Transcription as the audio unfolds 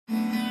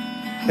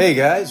Hey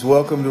guys,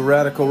 welcome to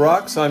Radical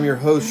Rocks. I'm your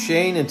host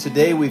Shane, and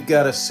today we've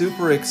got a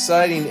super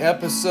exciting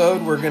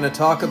episode. We're going to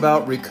talk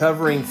about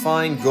recovering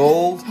fine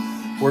gold.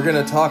 We're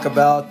going to talk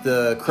about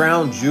the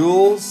crown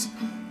jewels,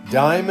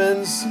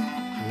 diamonds,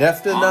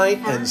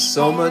 neptunite, and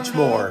so much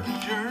more.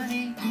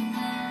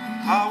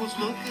 I was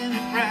looking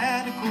at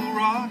radical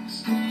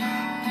rocks.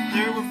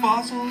 There were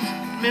fossils,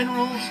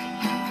 minerals,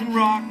 and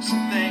rocks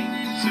and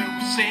things. There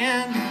were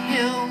sand,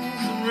 hills,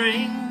 and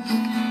rings.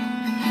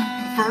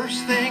 The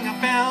first thing I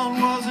found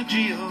was a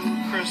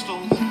geocrystal,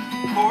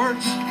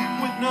 quartz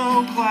with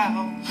no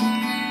clouds.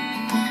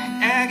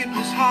 Agate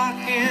was hot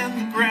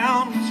and the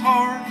ground was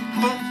hard,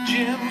 but the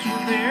gems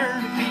were there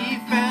to be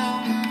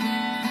found.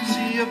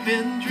 See, I've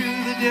been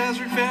through the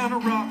desert, found a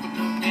rock with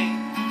no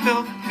name.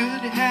 Felt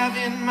good to have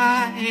in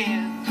my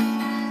hand.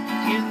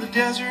 In the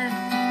desert,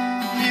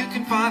 you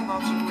can find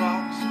lots of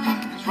rocks,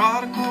 'cause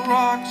radical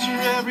rocks are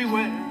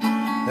everywhere.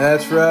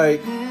 That's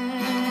right.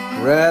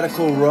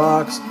 Radical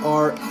rocks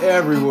are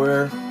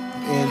everywhere.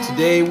 And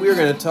today we're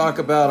going to talk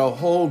about a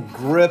whole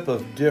grip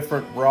of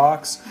different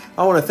rocks.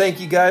 I want to thank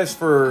you guys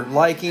for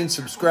liking,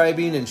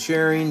 subscribing, and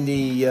sharing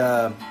the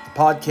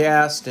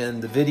podcast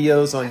and the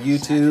videos on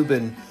YouTube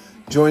and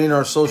joining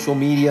our social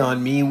media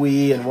on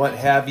MeWe and what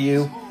have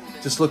you.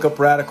 Just look up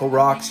Radical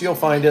Rocks. You'll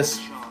find us.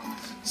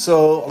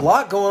 So a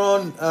lot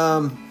going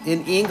on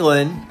in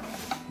England.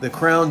 The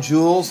crown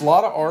jewels. A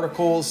lot of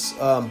articles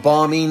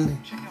bombing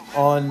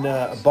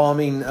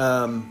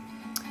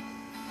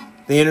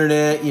the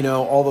internet, you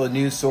know, all the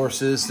news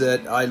sources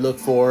that I look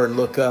for and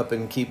look up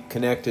and keep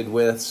connected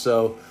with.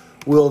 So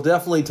we'll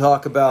definitely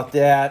talk about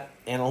that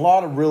and a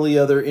lot of really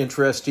other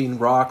interesting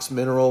rocks,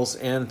 minerals,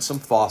 and some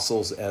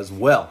fossils as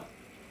well.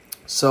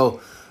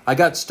 So I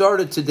got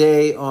started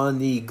today on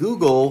the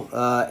Google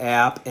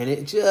app, and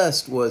it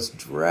just was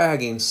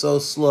dragging so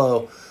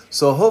slow.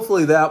 So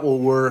hopefully that will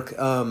work.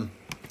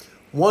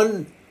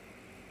 One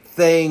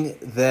thing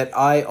that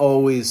I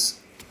always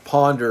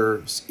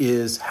ponder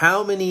is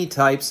how many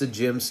types of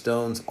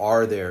gemstones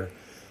are there?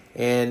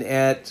 And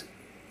at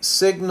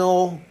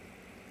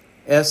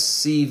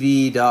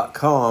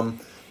signalscv.com,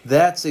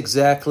 that's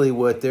exactly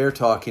what they're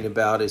talking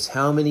about, is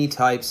how many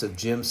types of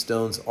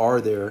gemstones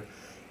are there.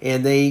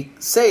 And they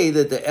say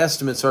that the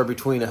estimates are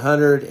between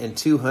 100 and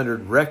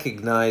 200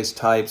 recognized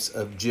types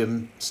of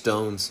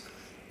gemstones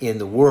in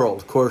the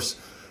world. Of course,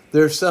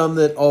 there's some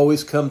that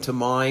always come to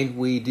mind.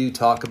 We do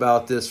talk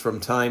about this from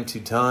time to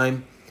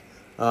time.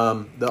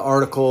 The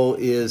article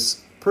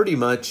is pretty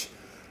much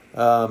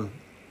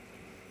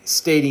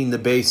stating the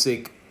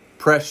basic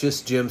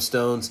precious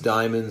gemstones,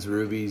 diamonds,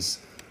 rubies,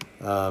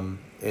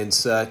 and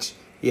such.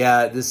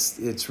 Yeah,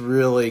 it's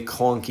really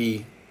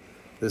clunky,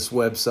 this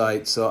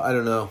website. So I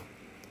don't know.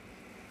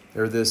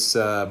 Or this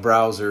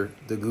browser,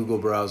 the Google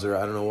browser.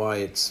 I don't know why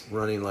it's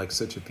running like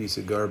such a piece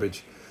of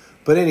garbage.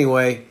 But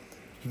anyway,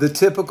 the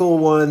typical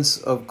ones,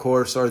 of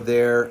course, are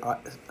there.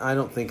 I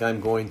don't think I'm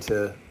going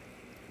to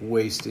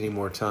waste any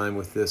more time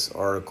with this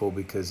article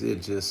because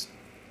it's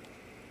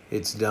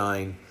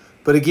dying.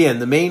 But again,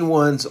 the main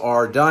ones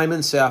are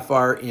diamond,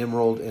 sapphire,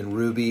 emerald, and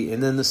ruby.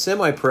 And then the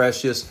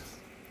semi-precious,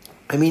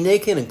 I mean, they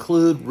can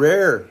include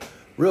real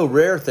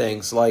rare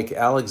things like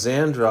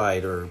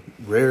alexandrite or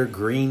rare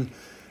green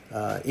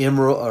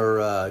emerald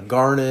or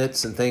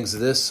garnets and things of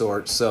this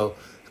sort. So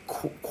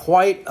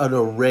quite an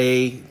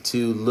array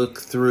to look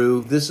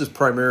through. This is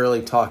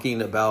primarily talking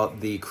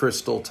about the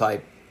crystal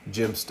type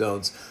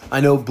gemstones.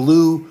 I know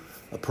blue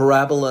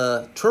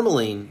parabola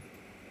tourmaline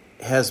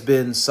has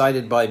been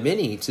cited by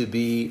many to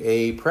be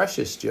a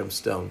precious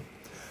gemstone.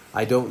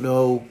 I don't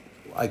know,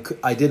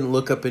 I didn't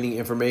look up any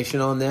information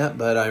on that,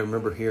 but I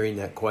remember hearing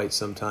that quite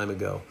some time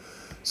ago.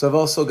 So I've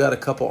also got a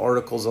couple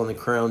articles on the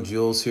crown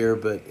jewels here,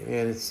 but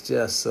man, it's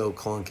just so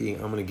clunky.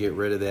 I'm going to get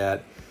rid of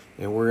that,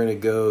 and we're going to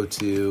go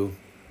to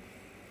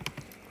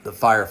the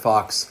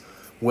Firefox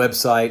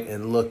website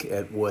and look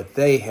at what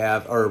they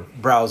have, or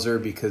browser,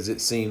 because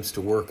it seems to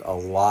work a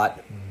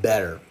lot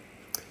better.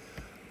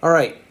 All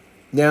right,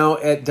 now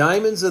at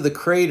Diamonds of the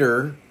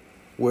Crater,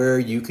 where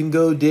you can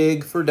go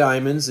dig for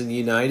diamonds in the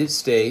United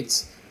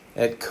States,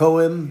 at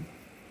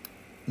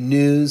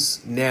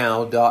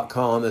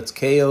coamnewsnow.com, that's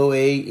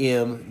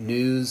KOAM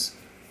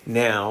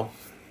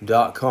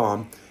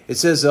newsnow.com, it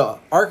says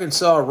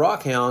Arkansas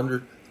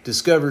rockhound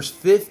discovers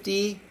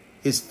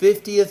his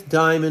 50th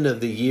diamond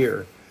of the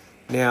year.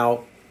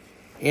 Now,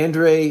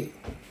 Andre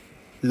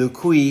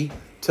Lecuy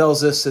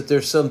tells us that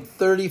there's some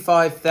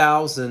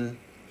 35,000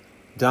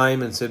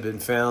 diamonds have been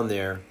found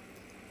there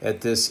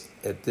at this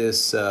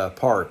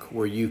park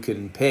where you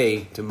can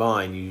pay to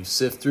mine. You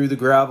sift through the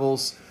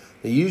gravels.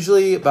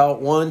 Usually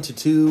about 1 to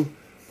 2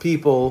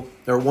 people,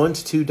 or 1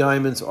 to 2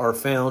 diamonds are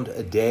found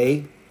a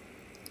day.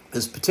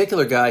 This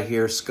particular guy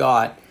here,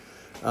 Scott,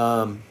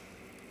 of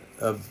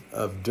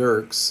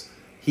Dirks,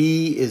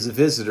 he is a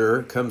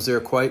visitor, comes there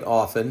quite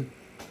often,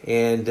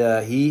 and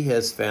he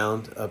has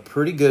found a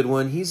pretty good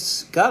one.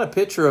 He's got a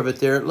picture of it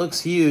there. It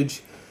looks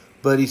huge,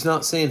 but he's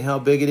not saying how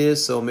big it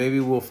is, so maybe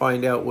we'll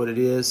find out what it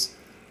is.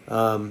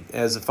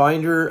 As a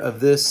finder of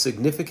this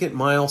significant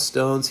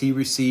milestones, he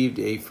received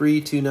a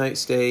free 2-night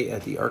stay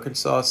at the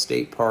Arkansas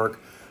State Park,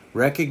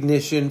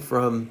 recognition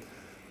from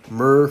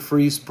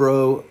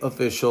Murfreesboro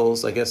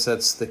officials, I guess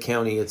that's the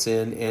county it's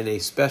in, and a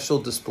special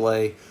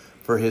display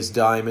for his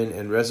diamond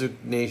and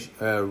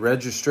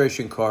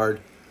registration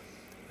card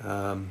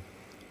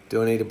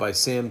donated by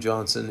Sam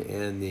Johnson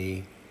and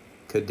the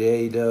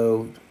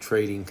Cadado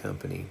Trading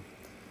Company.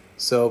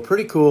 So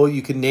pretty cool.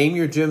 You can name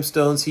your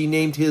gemstones. He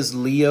named his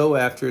Leo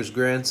after his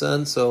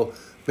grandson, so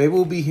maybe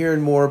we'll be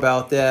hearing more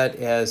about that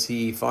as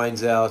he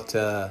finds out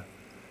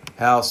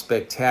how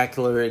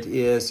spectacular it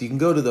is. You can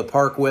go to the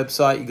park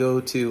website. You go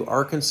to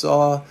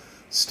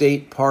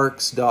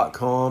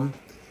ArkansasStateParks.com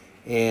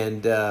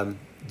and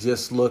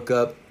just look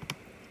up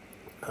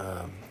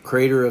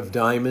Crater of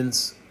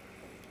Diamonds,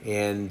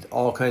 and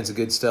all kinds of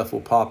good stuff will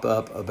pop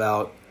up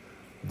about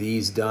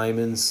these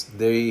diamonds.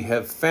 They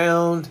have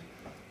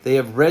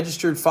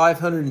registered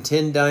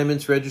 510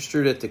 diamonds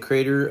registered at the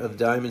Crater of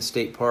Diamonds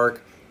State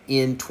Park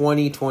in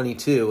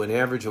 2022. An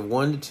average of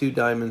 1 to 2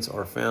 diamonds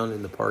are found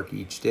in the park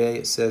each day,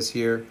 it says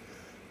here.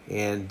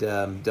 And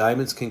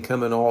diamonds can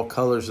come in all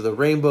colors of the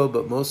rainbow,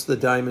 but most of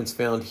the diamonds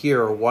found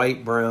here are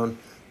white, brown,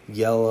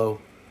 yellow,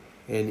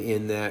 and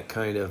in that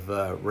kind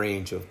of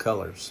range of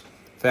colors.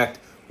 In fact,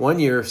 one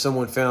year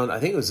someone found, I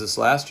think it was this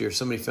last year,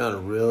 somebody found a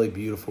really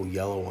beautiful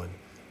yellow one.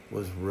 It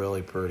was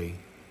really pretty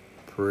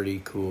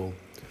cool.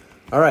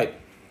 All right.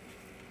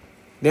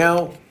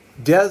 Now,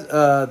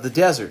 the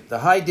desert, the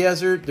high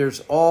desert, there's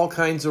all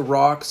kinds of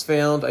rocks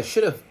found. I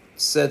should have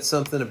said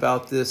something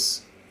about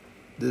this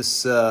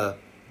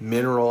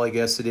mineral, I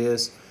guess it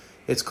is.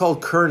 It's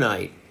called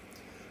kernite.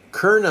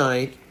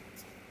 Kernite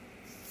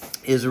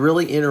is a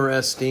really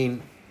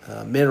interesting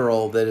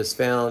mineral that is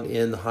found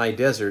in the high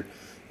desert.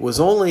 It was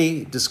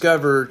only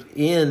discovered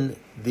in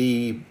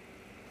the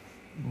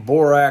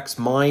borax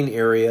mine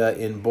area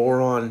in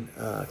Boron,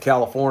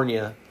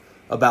 California,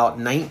 about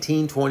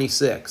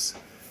 1926.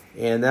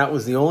 And that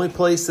was the only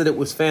place that it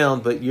was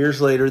found, but years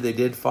later they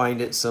did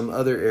find it some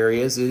other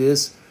areas. It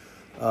is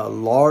a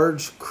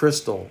large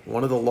crystal,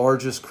 one of the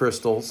largest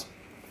crystals.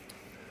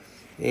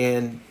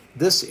 And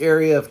this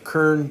area of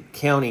Kern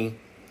County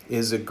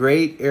is a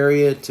great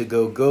area to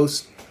go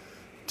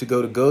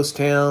to ghost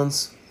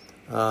towns.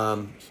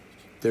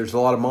 There's a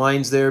lot of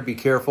mines there, be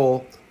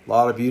careful. A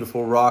lot of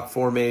beautiful rock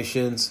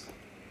formations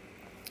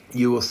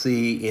you will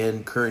see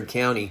in Kern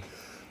County.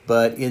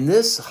 But in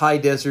this high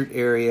desert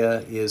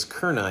area is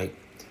kernite.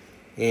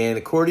 And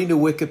according to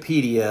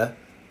Wikipedia,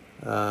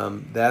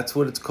 that's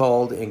what it's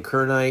called. And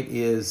kernite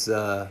is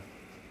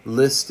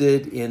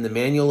listed in the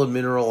Manual of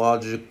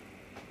Mineralogy.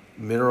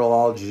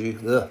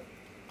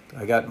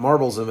 I got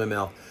marbles in my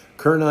mouth.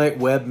 Kernite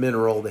Web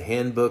Mineral, the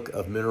Handbook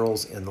of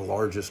Minerals and the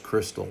Largest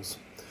Crystals.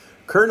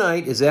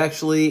 Kernite is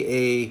actually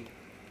a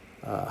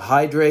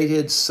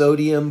hydrated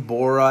sodium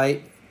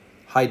borite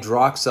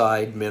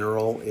hydroxide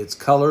mineral. It's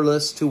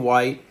colorless to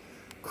white,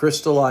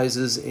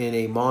 crystallizes in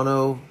a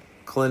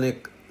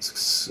monoclinic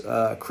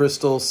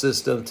crystal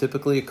system,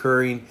 typically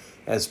occurring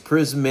as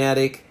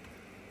prismatic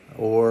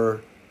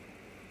or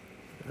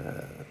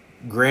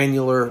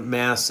granular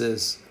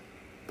masses,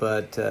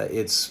 but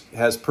it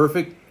has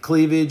perfect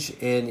cleavage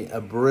and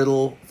a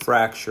brittle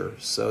fracture.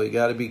 So you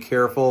got to be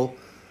careful.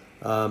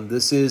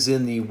 This is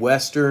in the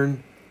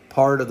western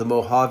part of the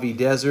Mojave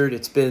Desert.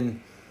 It's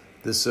been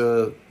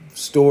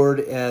stored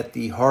at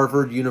the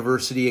Harvard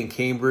University in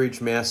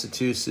Cambridge,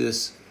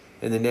 Massachusetts,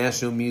 and the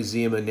National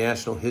Museum of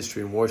Natural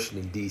History in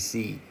Washington,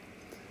 D.C.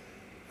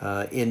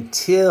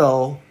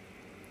 Until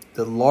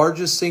the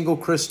largest single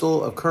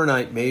crystal of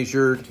kernite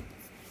measured,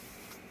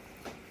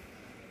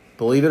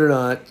 believe it or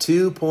not,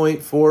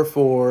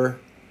 2.44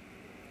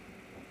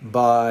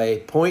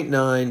 by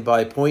 0.9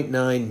 by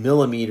 0.9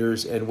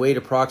 millimeters and weighed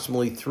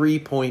approximately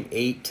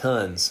 3.8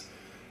 tons.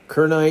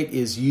 Kernite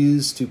is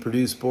used to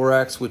produce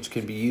borax, which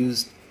can be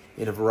used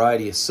in a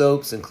variety of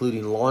soaps,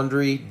 including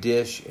laundry,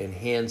 dish, and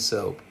hand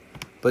soap.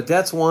 But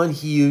that's one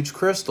huge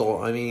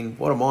crystal. I mean,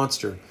 what a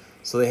monster.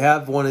 So they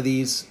have one of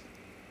these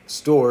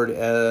stored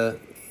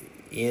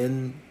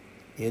in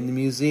the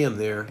museum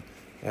there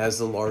as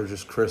the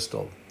largest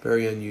crystal.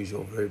 Very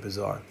unusual, very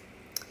bizarre.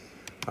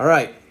 All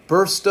right,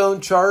 birthstone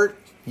chart.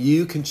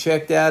 You can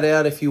check that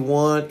out if you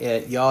want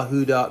at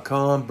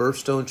yahoo.com.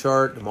 Birthstone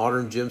chart, the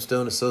modern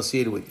gemstone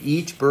associated with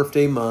each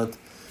birthday month.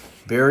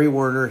 Barry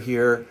Werner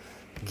here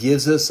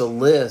gives us a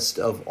list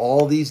of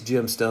all these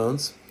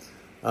gemstones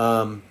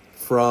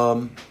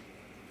from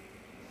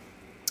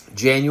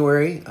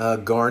January,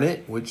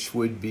 garnet, which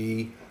would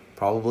be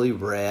probably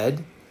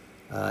red,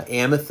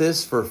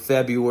 amethyst for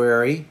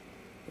February,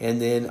 and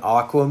then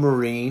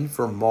aquamarine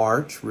for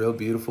March, real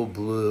beautiful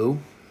blue.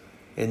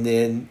 And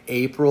then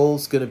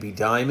April's going to be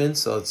diamond,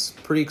 so it's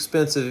pretty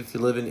expensive if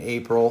you live in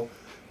April.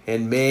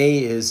 And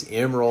May is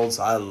emeralds.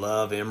 I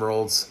love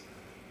emeralds.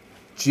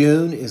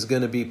 June is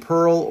going to be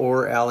pearl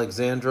or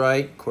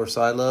alexandrite. Of course,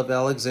 I love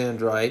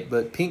alexandrite,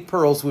 but pink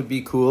pearls would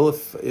be cool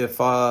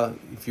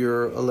if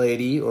you're a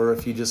lady or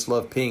if you just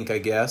love pink, I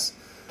guess.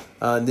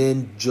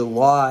 Then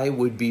July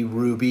would be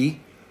ruby.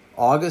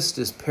 August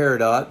is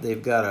peridot.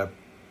 They've got a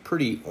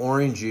pretty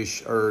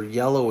orangish or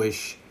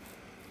yellowish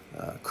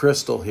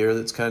crystal here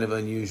that's kind of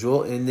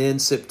unusual. And then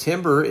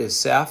September is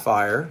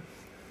sapphire.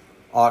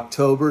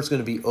 October is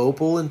going to be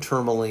opal and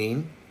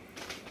tourmaline.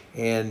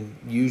 And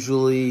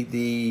usually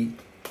the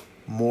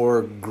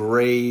more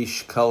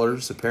grayish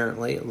colors,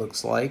 apparently, it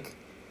looks like.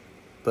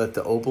 But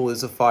the opal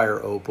is a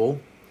fire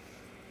opal.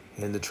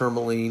 And the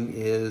tourmaline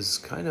is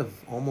kind of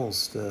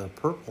almost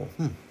purple.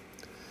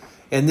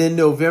 And then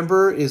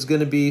November is going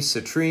to be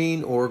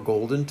citrine or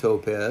golden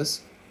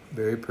topaz.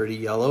 Very pretty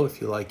yellow if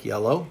you like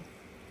yellow.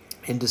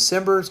 And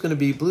December is going to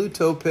be blue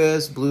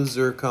topaz, blue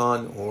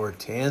zircon, or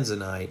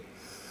tanzanite.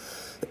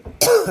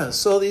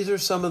 So these are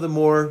some of the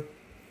more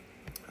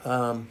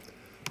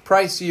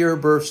pricier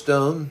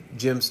birthstone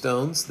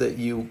gemstones that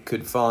you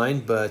could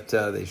find, but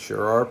they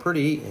sure are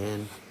pretty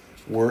and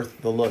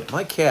worth the look.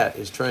 My cat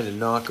is trying to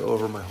knock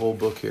over my whole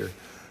book here.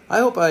 I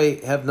hope I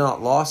have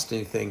not lost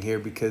anything here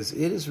because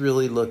it is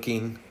really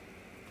looking,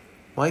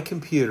 my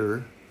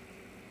computer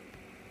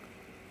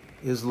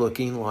is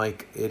looking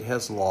like it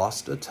has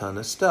lost a ton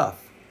of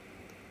stuff.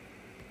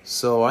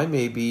 So I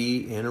may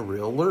be in a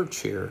real lurch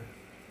here.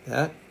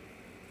 That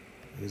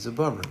is a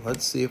bummer.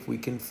 Let's see if we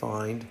can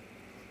find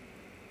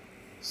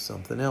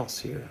something else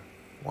here.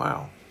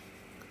 Wow.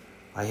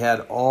 I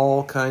had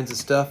all kinds of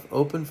stuff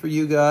open for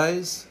you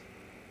guys.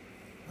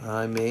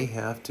 I may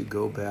have to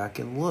go back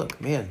and look.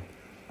 Man,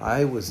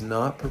 I was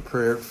not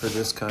prepared for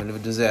this kind of a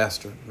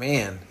disaster.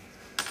 Man,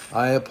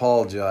 I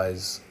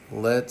apologize.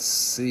 Let's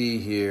see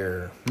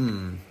here.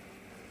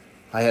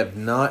 I have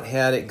not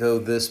had it go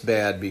this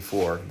bad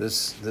before.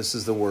 This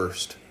is the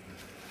worst.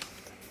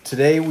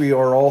 Today we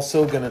are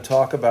also going to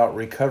talk about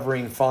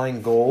recovering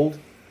fine gold.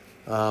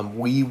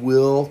 We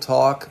will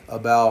talk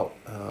about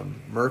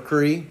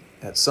mercury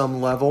at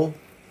some level.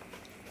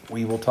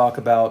 We will talk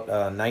about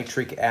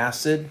nitric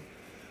acid.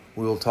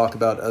 We will talk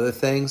about other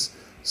things.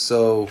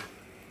 So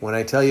when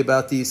I tell you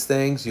about these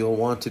things, you'll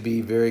want to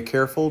be very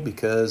careful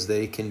because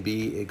they can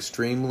be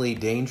extremely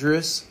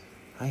dangerous.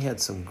 I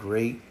had some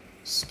great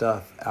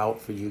stuff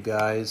out for you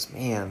guys.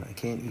 Man, I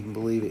can't even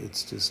believe it.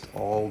 It's just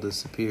all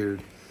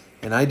disappeared.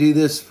 And I do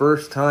this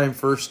first time,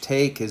 first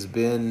take has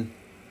been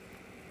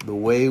the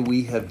way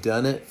we have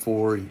done it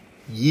for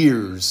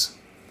years.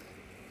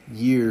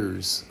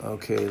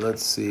 Okay,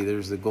 let's see.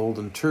 There's the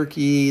Golden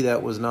Turkey.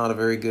 That was not a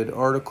very good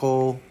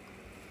article.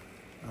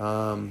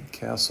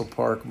 Castle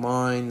Park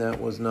Mine. That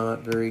was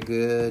not very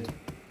good.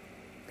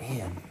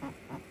 Man,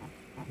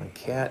 my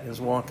cat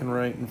is walking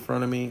right in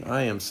front of me.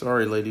 I am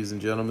sorry, ladies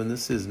and gentlemen.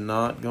 This is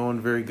not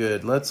going very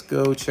good. Let's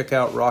go check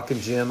out Rock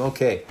and Gem.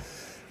 Okay,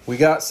 we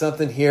got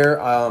something here.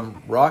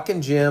 Rock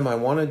and Gem, I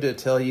wanted to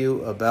tell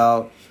you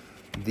about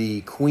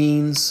the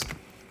Queen's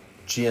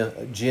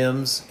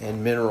gems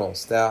and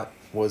minerals. That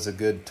was a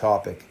good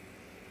topic.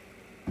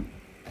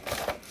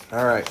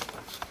 All right.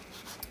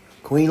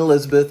 Queen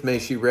Elizabeth, may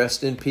she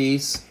rest in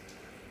peace.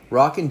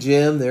 Rock and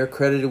Gem, they're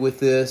credited with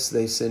this.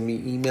 They send me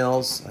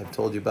emails. I've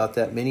told you about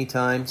that many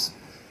times.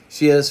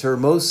 She has her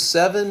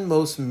seven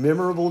most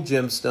memorable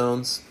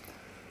gemstones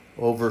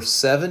over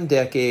 7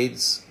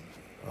 decades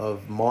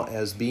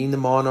as being the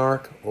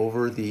monarch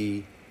over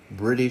the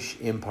British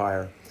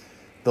Empire.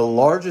 The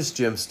largest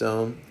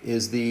gemstone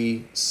is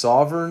the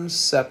Sovereign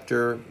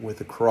Scepter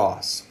with a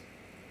cross,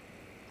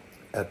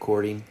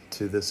 according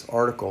to this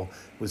article.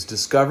 It was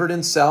discovered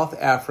in South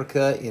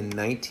Africa in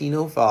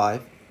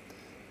 1905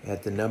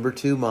 at the number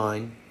 2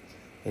 mine,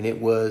 and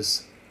it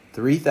was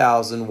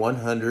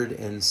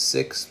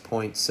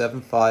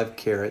 3,106.75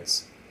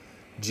 carats,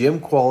 gem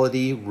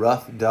quality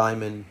rough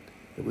diamond.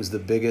 It was the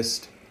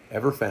biggest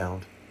ever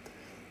found.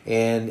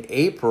 And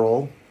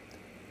April,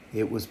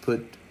 it was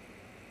put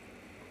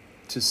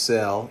to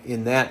sell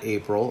in that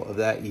April of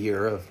that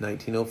year of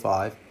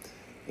 1905,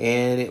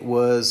 and it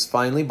was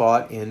finally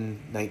bought in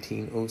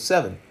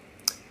 1907.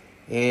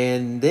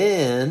 And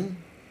then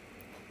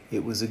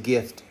it was a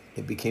gift.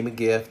 It became a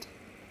gift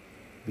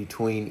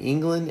between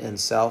England and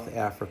South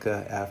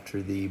Africa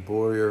after the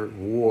Boer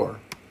War.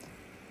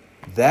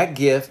 That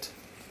gift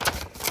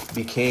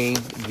became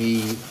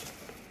the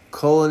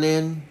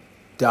Cullinan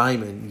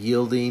diamond,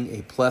 yielding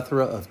a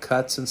plethora of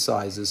cuts and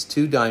sizes.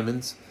 2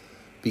 diamonds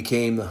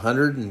became the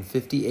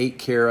 158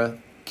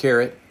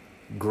 carat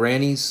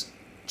Granny's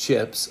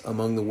chips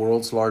among the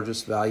world's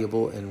largest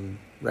valuable and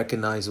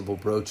recognizable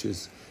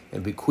brooches,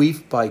 and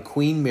bequeathed by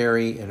Queen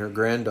Mary and her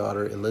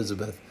granddaughter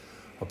Elizabeth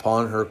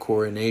upon her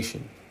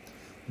coronation.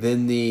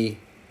 Then the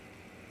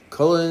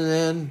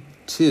Cullinan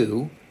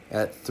II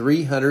at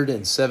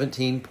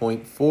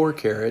 317.4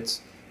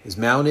 carats is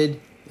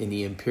mounted in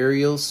the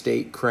Imperial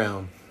State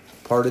Crown,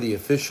 part of the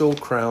official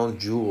crown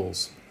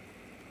jewels.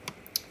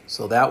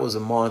 So that was a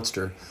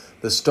monster.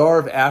 The Star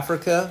of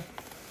Africa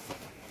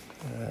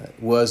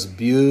was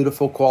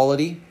beautiful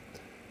quality,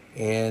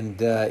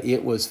 and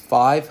it was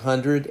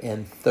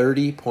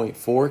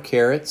 530.4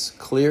 carats,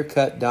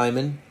 clear-cut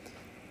diamond.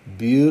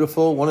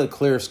 Beautiful, one of the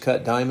clearest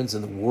cut diamonds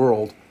in the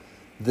world.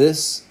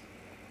 This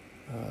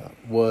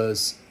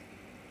was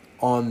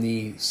on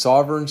the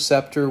sovereign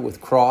scepter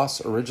with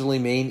cross, originally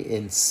made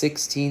in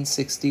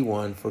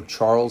 1661 for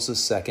Charles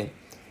II.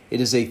 It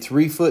is a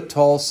 3-foot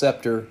tall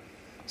scepter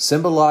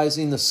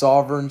symbolizing the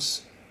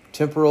sovereign's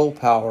temporal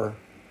power.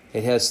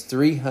 It has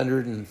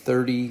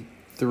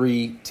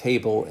 333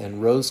 table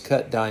and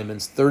rose-cut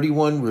diamonds,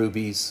 31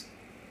 rubies.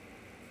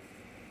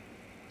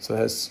 So it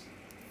has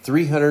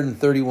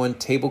 331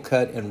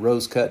 table-cut and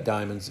rose-cut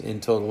diamonds in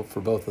total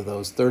for both of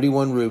those,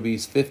 31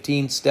 rubies,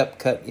 15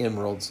 step-cut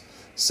emeralds,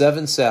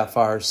 7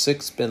 sapphires,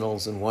 6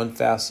 spindles, and 1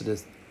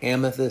 faceted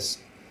amethyst.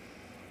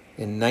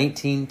 In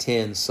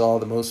 1910 saw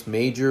the most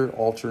major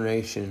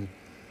alteration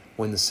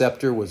when the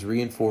scepter was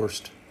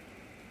reinforced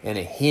and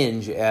a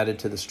hinge added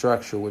to the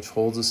structure which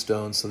holds the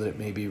stone so that it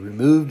may be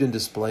removed and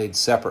displayed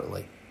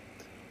separately.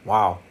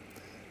 Wow,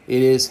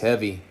 it is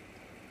heavy.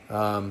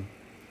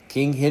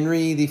 King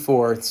Henry IV's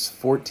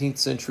 14th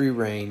century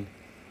reign,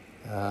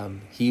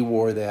 he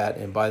wore that,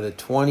 and by the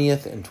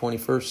 20th and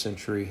 21st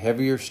century,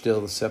 heavier still,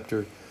 the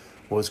scepter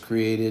was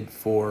created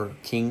for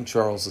King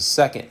Charles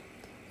II,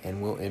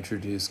 and we'll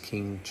introduce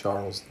King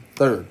Charles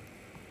III.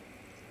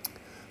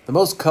 The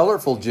most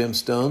colorful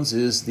gemstones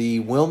is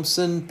the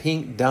Wilmson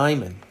Pink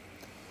Diamond.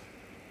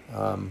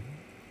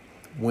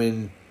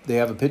 When they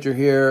have a picture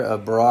here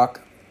of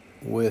Barack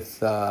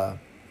with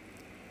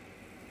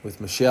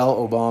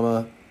Michelle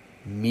Obama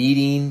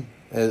meeting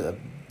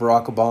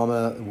Barack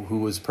Obama,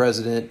 who was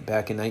president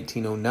back in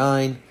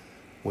 1909,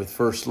 with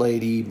First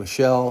Lady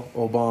Michelle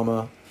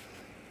Obama.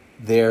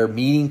 They're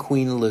meeting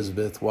Queen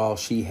Elizabeth while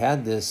she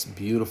had this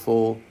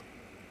beautiful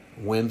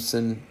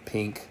Wilmson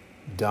Pink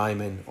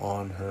Diamond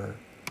on her.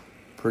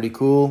 Pretty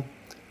cool.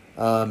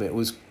 It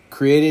was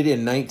created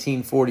in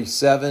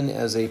 1947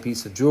 as a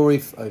piece of jewelry,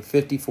 a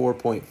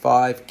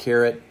 54.5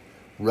 carat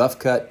rough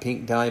cut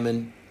pink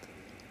diamond,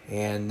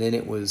 and then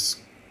it was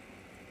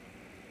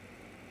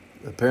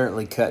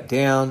apparently cut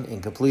down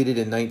and completed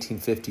in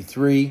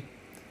 1953,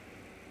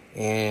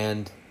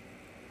 and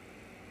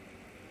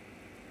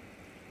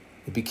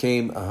it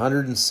became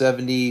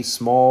 170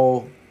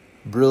 small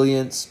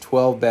brilliants,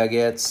 12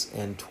 baguettes,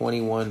 and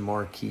 21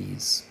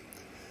 marquise.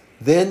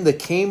 Then the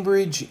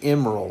Cambridge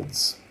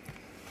Emeralds.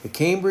 The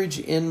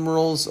Cambridge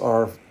Emeralds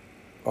are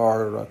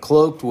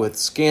cloaked with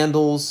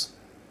scandals,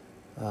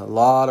 a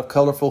lot of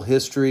colorful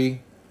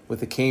history with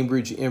the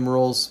Cambridge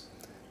Emeralds.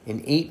 In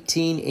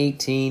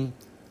 1818,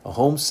 a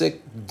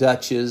homesick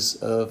Duchess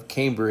of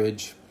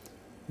Cambridge,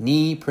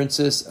 nee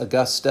Princess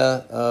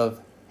Augusta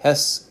of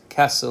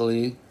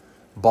Hesse-Kassel,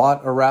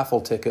 bought a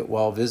raffle ticket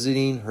while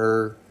visiting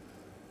her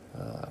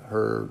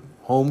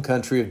home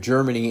country of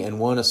Germany and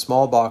won a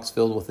small box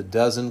filled with a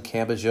dozen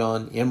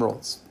Cabazon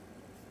emeralds.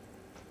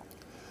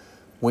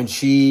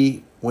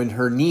 When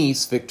her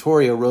niece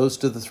Victoria rose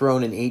to the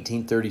throne in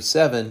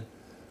 1837,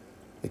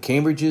 the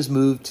Cambridges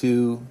moved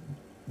to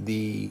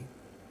the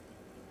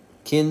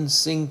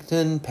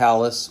Kensington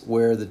Palace,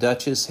 where the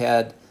Duchess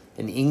had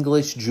an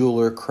English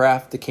jeweler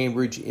craft the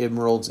Cambridge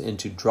emeralds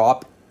into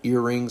drop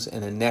earrings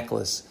and a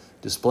necklace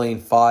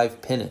displaying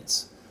 5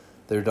 pennants.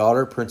 Their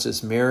daughter,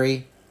 Princess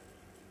Mary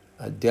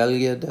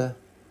Adelaide,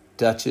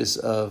 Duchess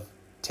of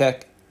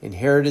Teck,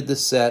 inherited the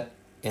set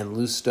and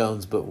loose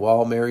stones, but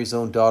while Mary's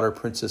own daughter,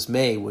 Princess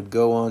May, would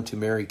go on to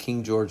marry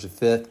King George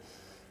V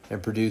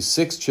and produce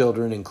 6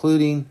 children,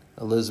 including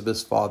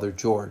Elizabeth's father,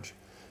 George.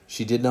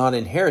 She did not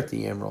inherit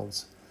the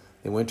emeralds.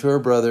 They went to her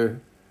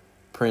brother,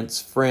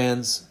 Prince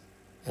Franz,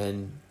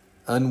 an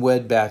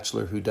unwed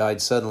bachelor who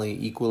died suddenly,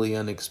 equally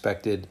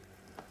unexpected.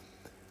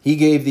 He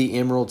gave the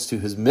emeralds to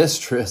his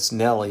mistress,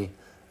 Nellie,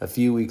 a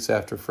few weeks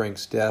after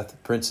Frank's death.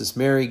 Princess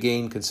Mary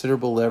gained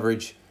considerable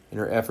leverage in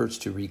her efforts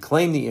to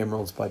reclaim the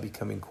emeralds by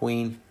becoming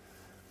queen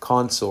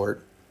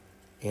consort,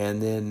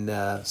 and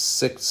then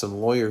sicked some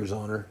lawyers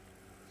on her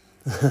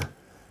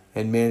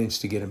and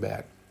managed to get them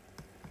back.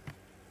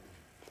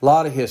 A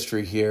lot of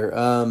history here.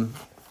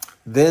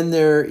 Then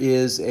there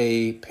is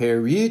a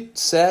Perut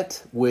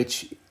set,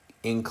 which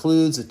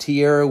includes a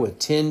tiara with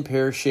 10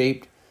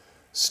 pear-shaped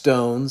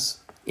stones,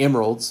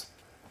 emeralds,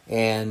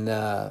 and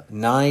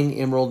 9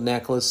 emerald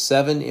necklace,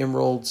 7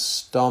 emerald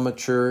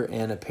stomature,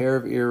 and a pair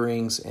of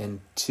earrings,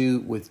 and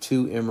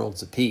 2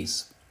 emeralds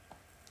apiece.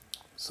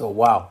 So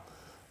wow,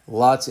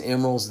 lots of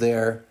emeralds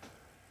there.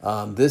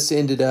 This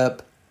ended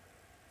up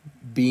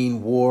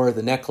being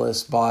the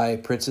necklace by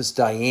Princess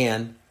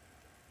Diane,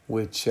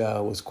 which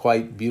was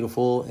quite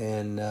beautiful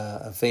and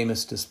a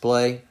famous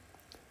display.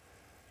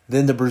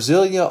 Then the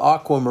Brasilia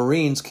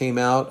Aquamarines came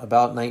out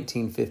about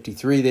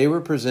 1953. They were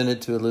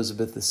presented to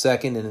Elizabeth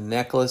II in a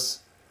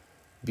necklace,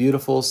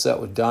 beautiful, set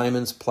with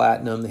diamonds,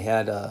 platinum. They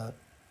had a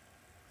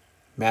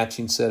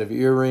matching set of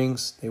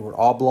earrings. They were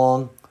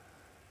oblong.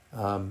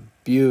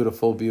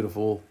 Beautiful,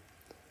 beautiful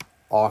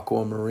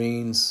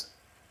aquamarines.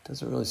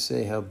 Doesn't really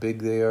say how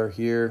big they are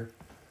here.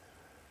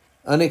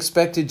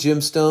 Unexpected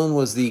gemstone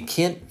was the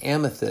Kent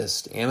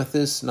amethyst.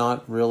 Amethyst,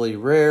 not really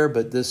rare,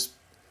 but this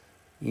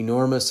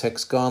enormous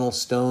hexagonal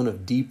stone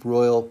of deep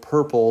royal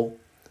purple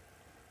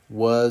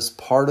was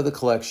part of the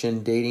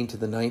collection dating to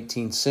the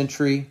 19th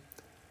century,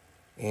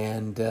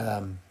 and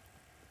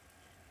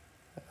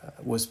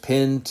was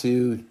pinned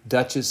to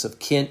Duchess of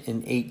Kent in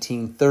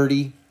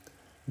 1830.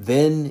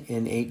 Then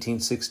in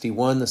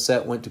 1861, the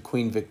set went to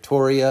Queen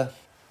Victoria,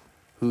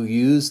 who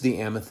used the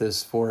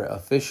amethyst for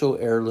official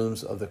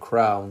heirlooms of the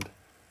crown,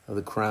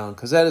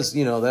 because that is,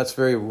 that's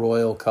very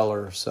royal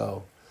color.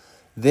 So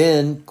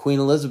then Queen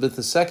Elizabeth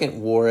II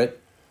wore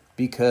it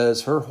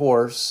because her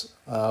horse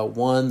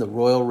won the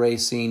Royal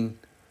Racing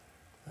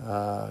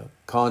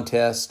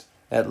contest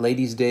at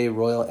Ladies' Day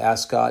Royal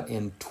Ascot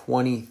in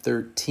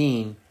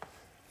 2013,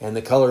 and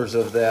the colors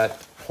of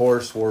that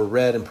horse were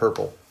red and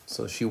purple.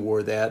 So she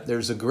wore that.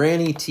 There's a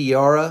granny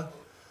tiara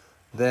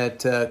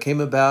that came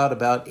about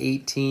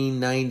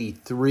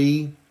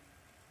 1893.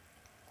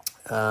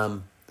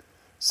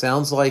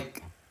 Sounds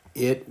like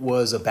it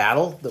was a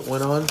battle that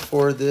went on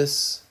for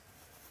this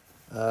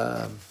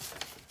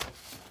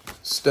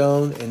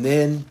stone. And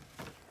then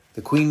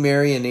the Queen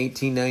Mary in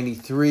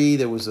 1893,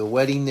 there was a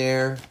wedding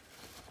there.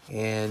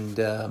 And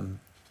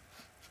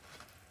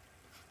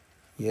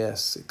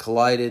yes, it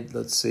collided.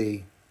 Let's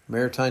see.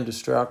 Maritime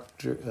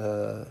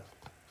destructor.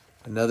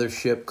 Another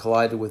ship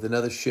collided with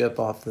another ship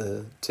off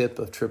the tip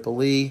of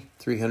Tripoli.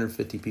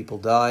 350 people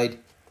died.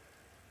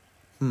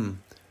 In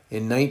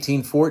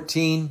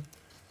 1914,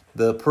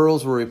 the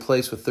pearls were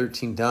replaced with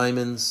 13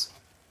 diamonds.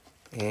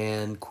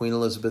 And Queen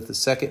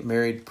Elizabeth II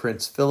married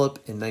Prince Philip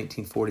in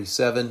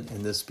 1947,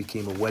 and this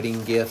became a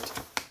wedding gift.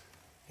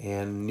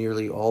 And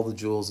nearly all the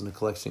jewels in the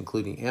collection,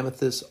 including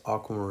amethysts,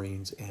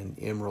 aquamarines, and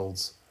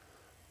emeralds,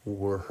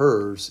 were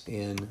hers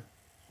in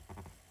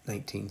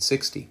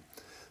 1960.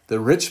 The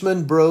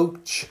Richmond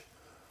brooch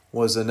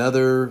was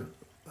another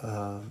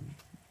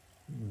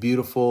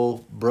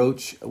beautiful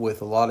brooch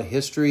with a lot of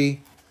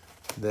history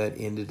that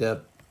ended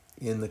up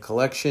in the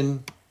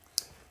collection.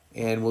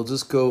 And we'll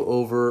just go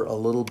over a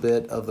little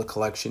bit of the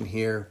collection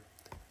here.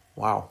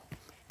 Wow.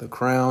 The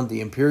crown,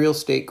 the Imperial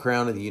State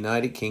Crown of the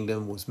United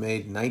Kingdom, was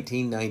made in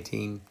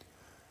 1919.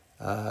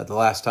 The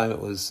last time it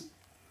was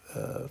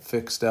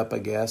fixed up, I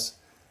guess.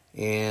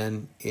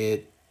 And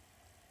it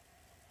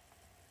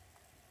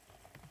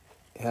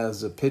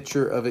has a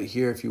picture of it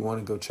here if you want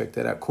to go check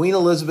that out. Queen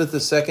Elizabeth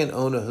II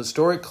owned a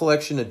historic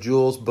collection of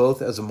jewels, both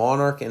as a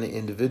monarch and an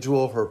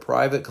individual. Her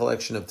private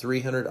collection of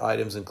 300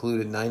 items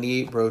included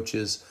 98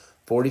 brooches,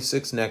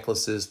 46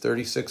 necklaces,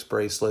 36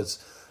 bracelets,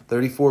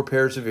 34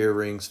 pairs of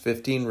earrings,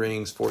 15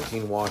 rings,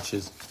 14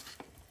 watches,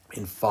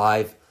 and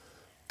 5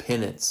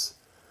 pennants.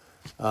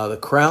 The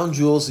crown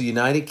jewels of the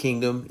United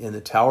Kingdom in the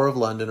Tower of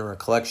London are a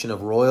collection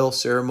of royal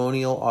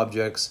ceremonial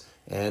objects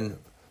and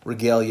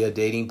regalia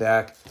dating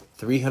back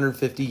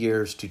 350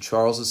 years to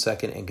Charles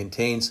II and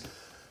contains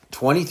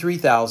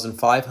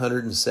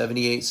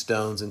 23,578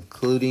 stones,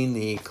 including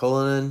the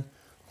Cullinan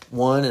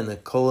I and the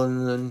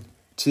Cullinan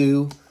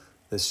II,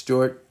 the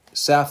Stuart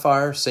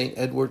Sapphire, St.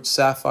 Edward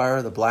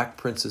Sapphire, the Black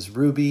Princess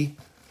Ruby,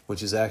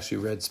 which is actually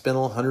red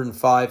spinel,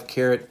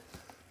 105-carat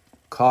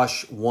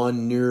Kosh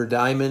 1 Nur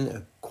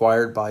diamond,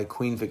 acquired by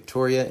Queen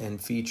Victoria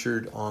and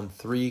featured on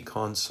 3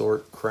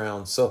 consort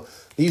crowns. So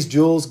these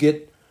jewels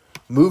get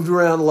moved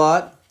around a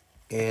lot,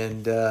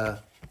 and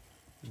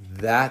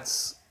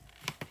that's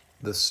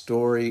the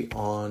story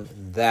on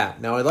that.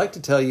 Now, I'd like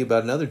to tell you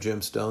about another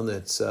gemstone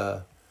that's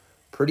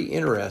pretty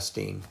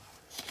interesting.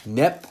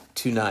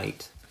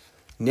 Neptunite.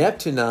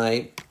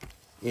 Neptunite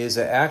is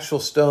an actual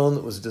stone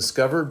that was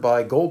discovered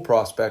by gold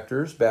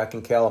prospectors back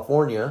in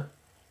California.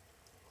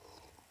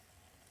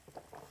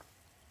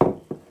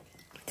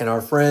 And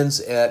our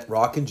friends at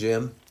Rock and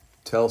Gem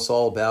tell us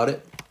all about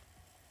it,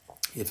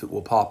 if it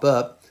will pop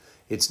up.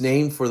 It's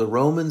named for the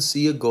Roman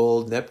sea of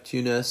gold,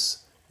 Neptunus.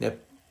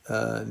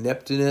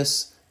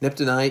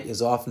 Neptunite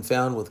is often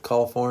found with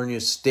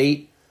California's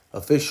state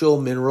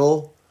official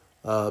mineral,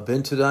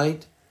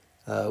 bentonite,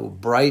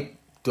 bright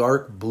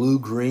dark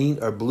blue-green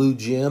or blue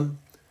gem,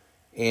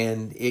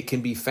 and it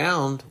can be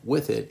found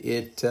with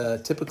it.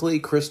 Typically,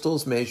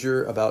 crystals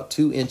measure about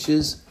 2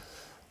 inches.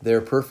 They're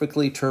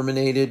perfectly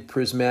terminated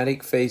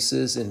prismatic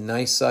faces in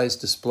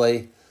nice-sized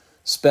display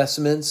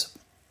specimens.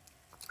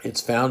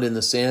 It's found in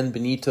the San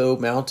Benito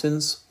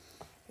Mountains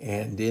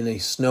and in a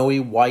snowy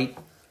white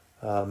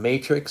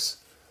matrix.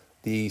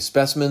 The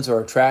specimens are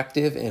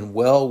attractive and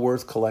well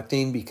worth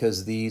collecting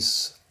because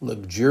these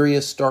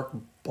luxurious stark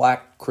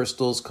black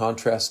crystals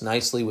contrast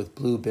nicely with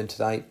blue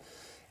bentonite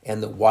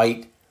and the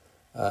white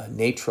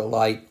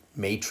natrolite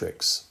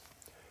matrix.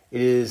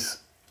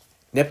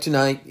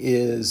 Neptunite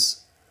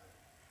is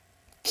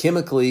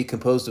chemically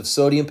composed of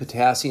sodium,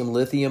 potassium,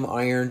 lithium,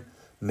 iron,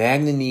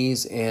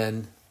 manganese,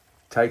 and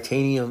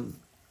titanium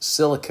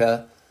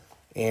silica,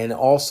 and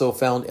also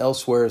found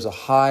elsewhere as a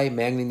high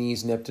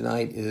manganese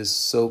neptunite is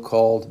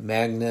so-called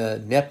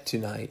magna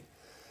neptunite.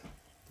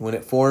 When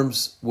it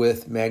forms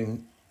with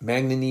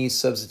manganese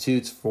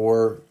substitutes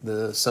for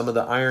some of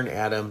the iron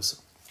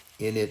atoms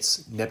in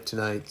its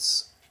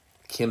neptunite's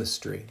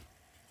chemistry.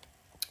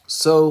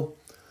 So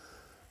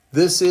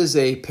this is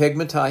a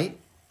pegmatite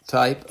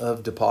type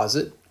of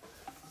deposit,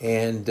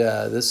 and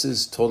this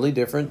is totally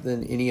different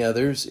than any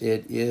others.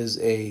 It is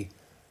a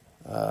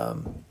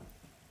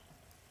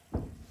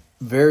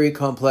very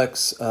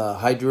complex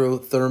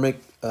hydrothermic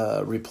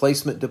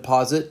replacement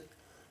deposit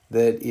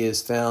that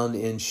is found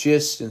in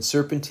schist and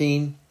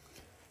serpentine,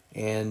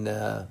 and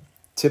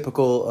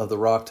typical of the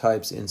rock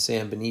types in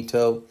San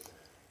Benito.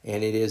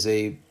 And it is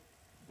a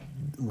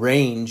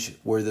range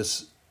where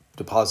this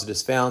deposit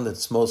is found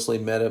that's mostly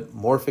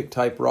metamorphic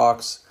type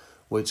rocks,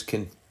 which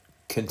can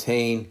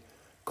contain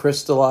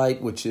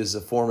crystallite, which is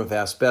a form of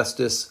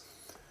asbestos,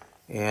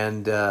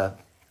 and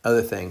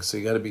other things. So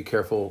you got to be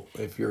careful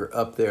if you're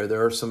up there.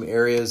 There are some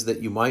areas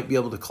that you might be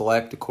able to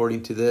collect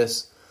according to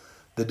this.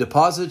 The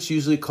deposit's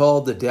usually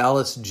called the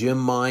Dallas Gem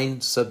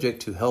Mine,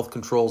 subject to health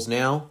controls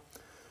now.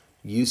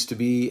 Used to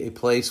be a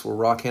place where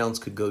rockhounds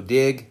could go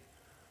dig.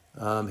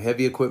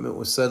 Heavy equipment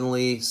was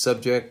suddenly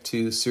subject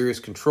to serious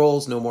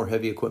controls. No more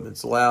heavy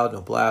equipment's allowed.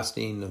 No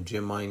blasting, no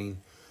gem mining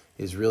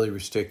is really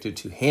restricted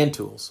to hand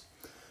tools.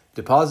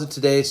 Deposit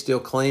today is still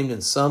claimed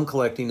in some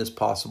collecting as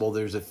possible.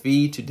 There's a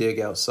fee to dig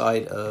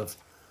outside of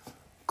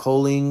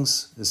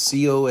Collings, the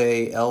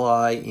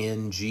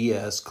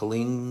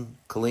Coalings,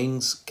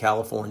 Collings,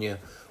 California,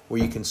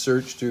 where you can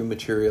search through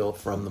material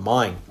from the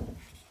mine.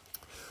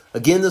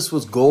 Again, this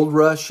was gold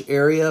rush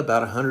area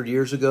about 100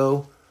 years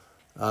ago.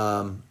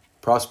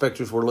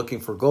 Prospectors were looking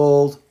for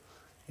gold,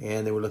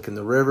 and they were looking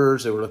the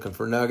rivers, they were looking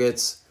for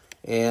nuggets,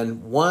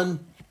 and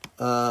one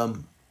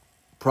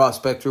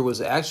prospector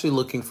was actually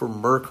looking for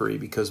mercury,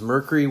 because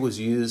mercury was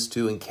used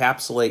to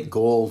encapsulate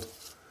gold,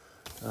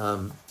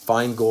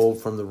 fine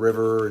gold from the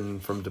river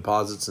and from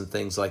deposits and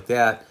things like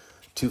that,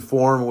 to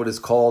form what is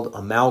called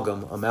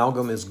amalgam.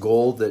 Amalgam is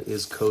gold that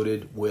is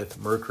coated with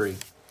mercury.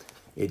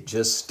 It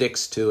just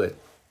sticks to it.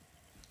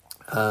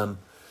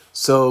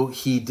 So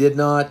he did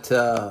not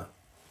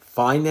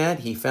find that.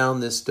 He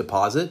found this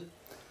deposit,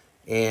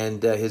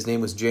 and his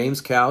name was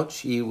James Couch.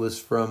 He was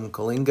from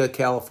Coalinga,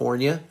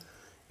 California,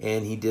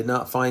 and he did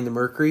not find the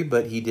mercury,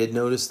 but he did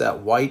notice that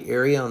white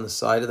area on the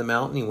side of the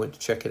mountain. He went to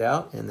check it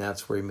out, and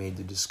that's where he made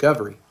the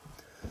discovery.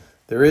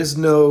 There is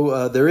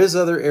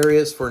other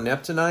areas for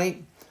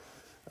neptunite.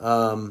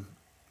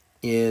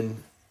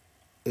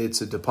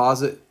 It's a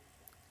deposit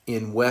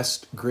in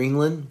West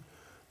Greenland.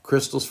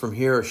 Crystals from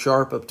here are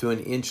sharp, up to an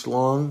inch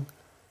long,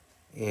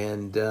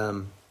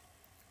 and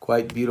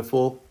quite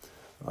beautiful.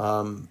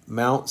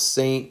 Mount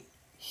St.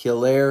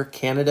 Hilaire,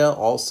 Canada,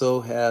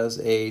 also has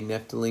a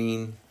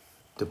neptune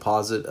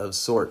deposit of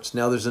sorts.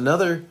 Now, there's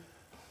another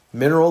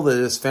mineral that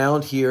is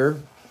found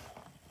here.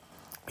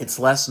 It's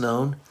less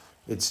known.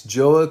 It's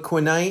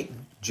joaquinite,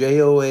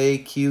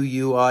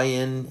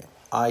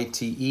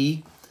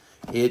 Joaquinite.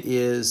 It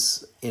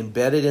is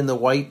embedded in the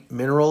white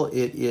mineral.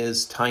 It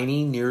is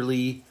tiny,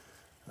 nearly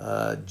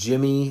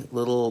Jimmy,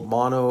 little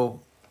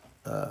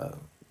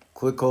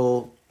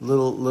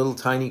little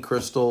tiny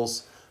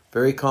crystals,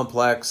 very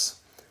complex,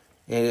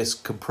 and is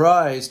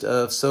comprised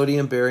of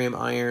sodium, barium,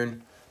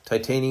 iron,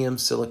 titanium,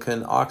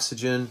 silicon,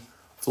 oxygen,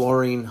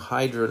 fluorine,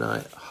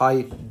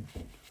 hydrozite,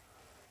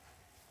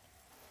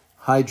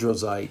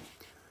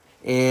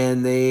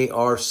 and they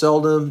are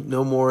seldom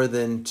no more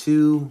than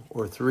 2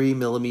 or 3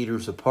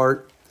 millimeters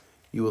apart.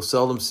 You will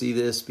seldom see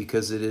this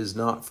because it is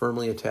not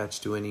firmly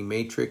attached to any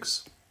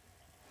matrix.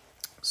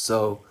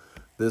 So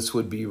this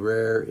would be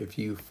rare if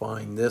you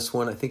find this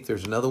one. I think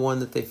there's another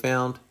one that they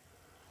found.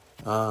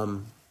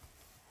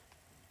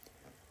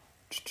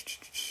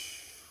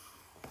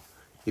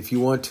 If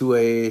you want to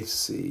they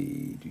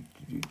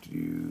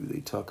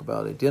talk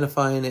about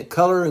identifying it.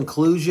 Color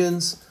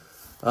inclusions.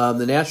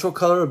 The natural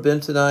color of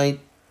bentonite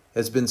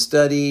has been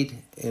studied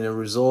in a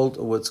result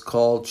of what's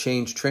called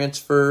change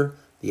transfer,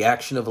 the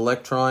action of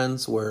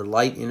electrons where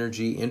light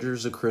energy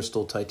enters a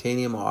crystal.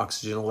 Titanium or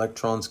oxygen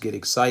electrons get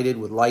excited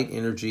with light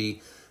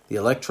energy. The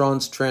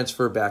electrons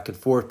transfer back and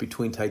forth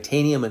between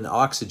titanium and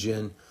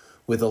oxygen,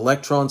 with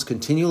electrons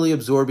continually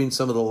absorbing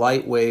some of the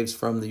light waves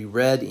from the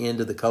red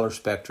end of the color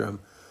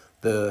spectrum.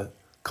 The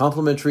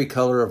complementary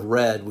color of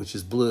red, which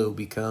is blue,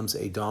 becomes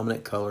a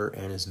dominant color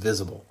and is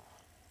visible.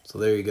 So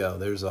there you go.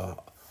 There's a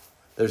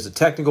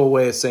technical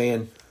way of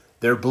saying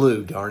they're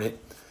blue, darn it.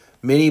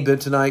 Many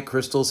bentonite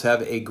crystals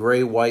have a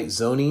gray-white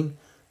zoning.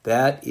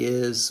 That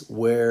is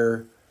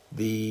where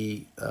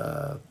the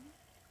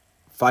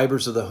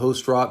fibers of the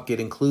host rock get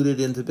included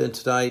into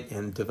bentonite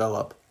and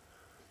develop.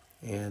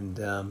 And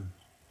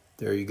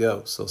there you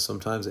go. So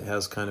sometimes it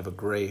has kind of a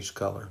grayish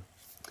color.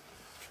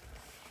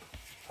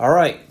 All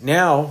right,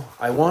 now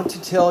I want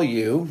to tell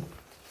you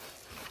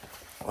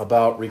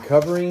about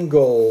recovering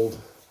gold,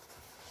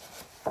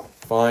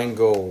 fine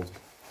gold.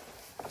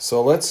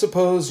 So let's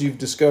suppose you've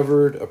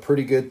discovered a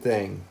pretty good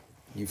thing.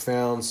 You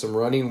found some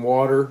running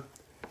water,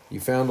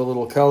 you found a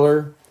little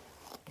color,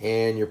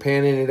 and you're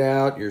panning it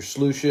out, you're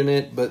sluicing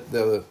it, but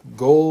the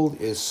gold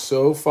is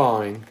so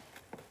fine,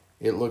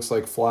 it looks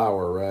like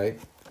flour, right?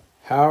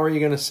 How are you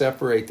going to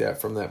separate that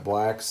from that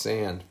black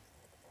sand?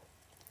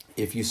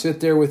 If you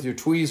sit there with your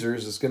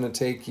tweezers, it's going to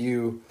take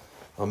you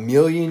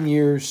 1,000,000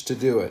 years to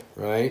do it,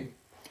 right?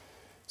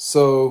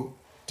 So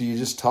do you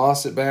just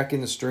toss it back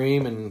in the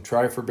stream and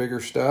try for bigger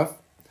stuff?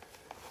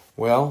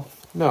 Well,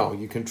 no.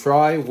 You can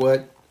try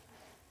what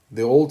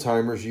the old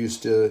timers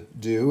used to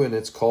do, and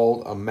it's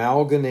called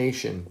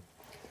amalgamation.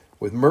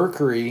 With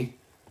mercury,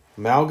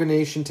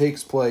 amalgamation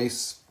takes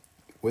place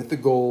with the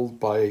gold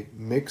by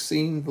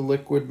mixing the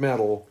liquid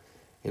metal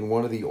in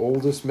one of the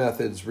oldest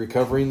methods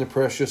recovering the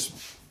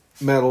precious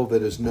metal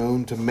that is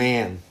known to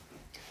man.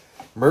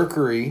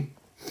 Mercury,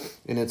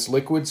 in its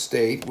liquid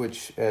state,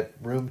 which at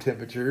room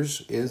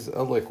temperatures is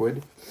a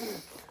liquid,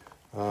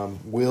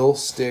 will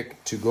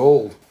stick to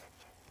gold.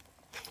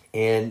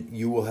 And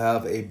you will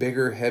have a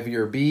bigger,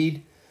 heavier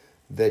bead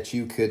that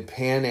you could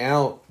pan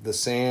out the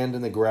sand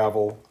and the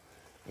gravel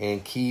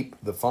and keep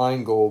the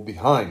fine gold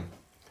behind.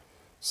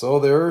 So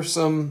there are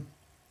some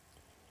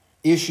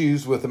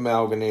issues with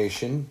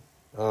amalgamation.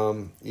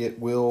 It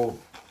will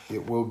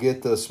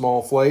get the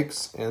small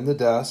flakes and the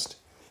dust.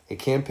 It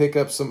can pick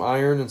up some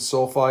iron and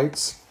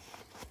sulfites.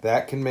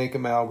 That can make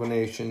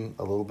amalgamation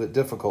a little bit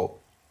difficult.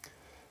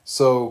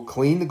 So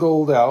clean the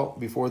gold out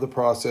before the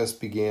process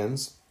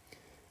begins,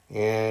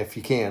 and if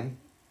you can.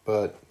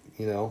 But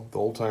the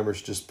old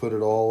timers just put it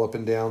all up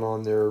and down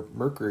on their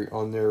mercury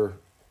on their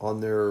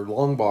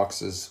long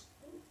boxes.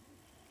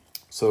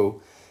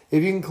 So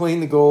if you can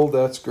clean the gold,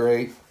 that's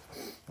great.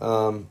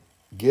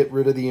 Get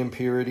rid of the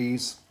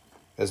impurities.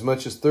 As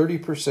much as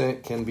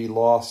 30% can be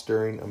lost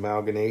during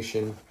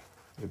amalgamation,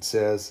 it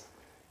says,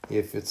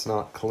 if it's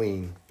not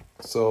clean.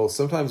 So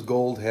sometimes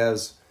gold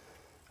has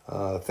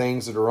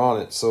things that are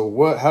on it.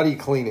 So how do you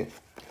clean it?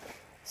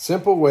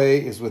 Simple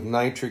way is with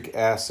nitric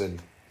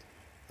acid.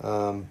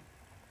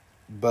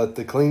 But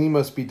the cleaning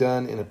must be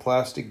done in a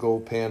plastic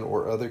gold pan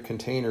or other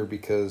container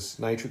because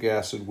nitric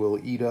acid will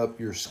eat up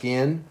your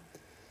skin,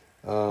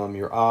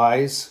 your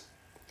eyes,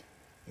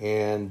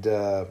 and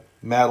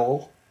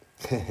metal.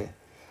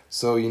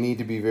 So you need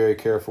to be very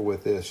careful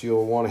with this.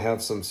 You'll want to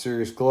have some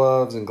serious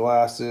gloves and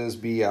glasses,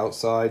 be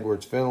outside where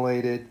it's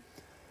ventilated,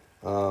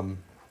 and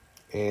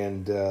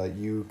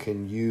you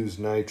can use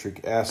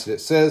nitric acid.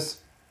 It says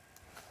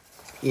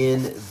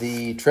in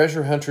the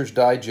Treasure Hunter's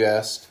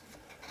Digest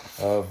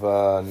of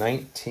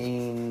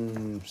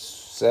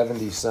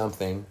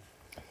 1970-something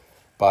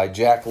by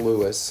Jack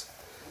Lewis,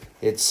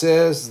 it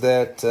says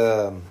that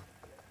the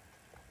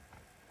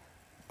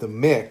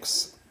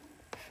mix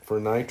for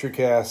nitric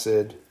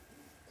acid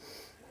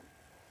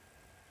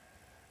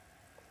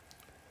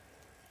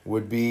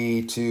would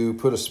be to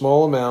put a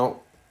small amount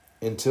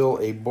until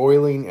a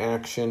boiling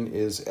action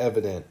is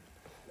evident.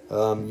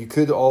 You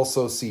could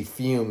also see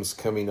fumes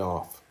coming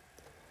off.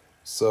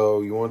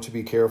 So you want to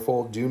be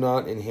careful. Do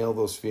not inhale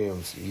those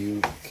fumes.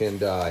 You can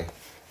die.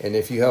 And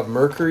if you have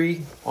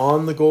mercury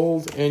on the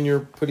gold and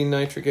you're putting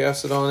nitric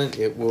acid on it,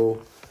 it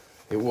will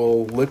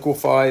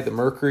liquefy the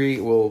mercury.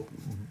 It'll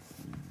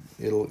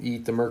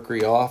eat the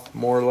mercury off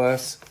more or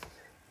less.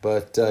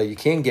 But you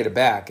can get it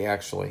back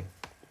actually.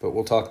 But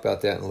we'll talk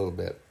about that in a little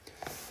bit.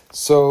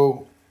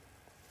 So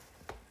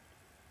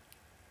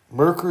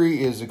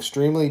mercury is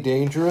extremely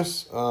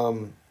dangerous.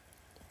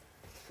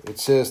 It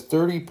says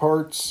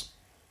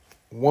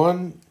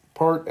 1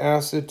 part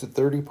acid to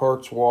 30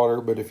 parts water,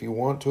 but if you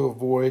want to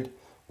avoid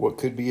what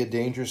could be a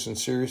dangerous and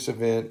serious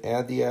event,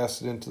 add the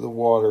acid into the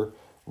water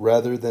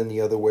rather than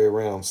the other way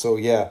around. So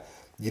yeah,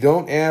 you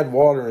don't add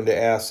water into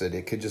acid.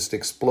 It could just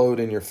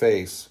explode in your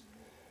face.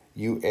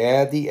 You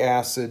add the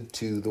acid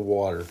to the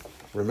water.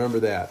 Remember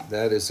that.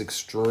 That is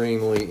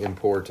extremely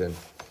important.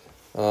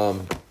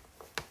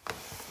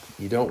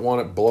 You don't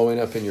want it blowing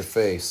up in your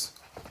face.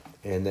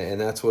 And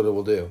that's what it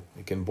will do.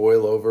 It can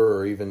boil over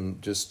or even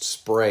just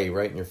spray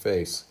right in your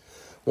face.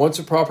 Once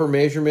a proper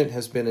measurement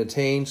has been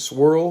attained,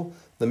 swirl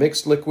the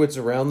mixed liquids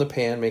around the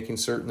pan, making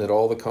certain that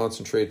all the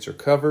concentrates are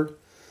covered.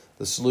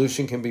 The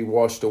solution can be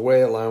washed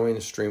away, allowing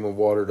a stream of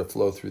water to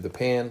flow through the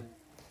pan.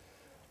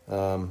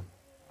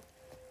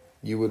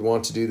 You would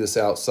want to do this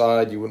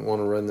outside. You wouldn't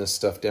want to run this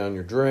stuff down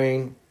your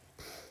drain.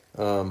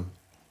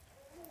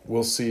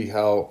 We'll see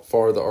how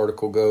far the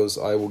article goes.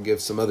 I will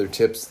give some other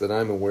tips that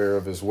I'm aware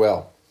of as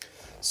well.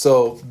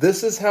 So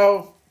this is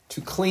how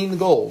to clean the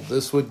gold.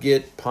 This would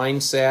get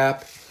pine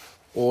sap,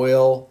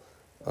 oil,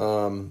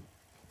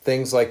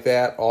 things like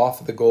that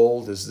off the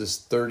gold. Is this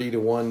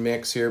 30-to-1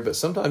 mix here? But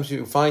sometimes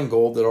you find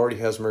gold that already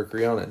has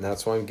mercury on it, and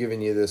that's why I'm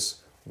giving you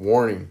this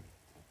warning.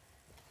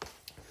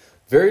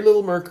 Very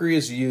little mercury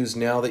is used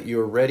now that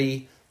you're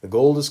ready. The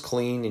gold is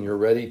clean and you're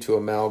ready to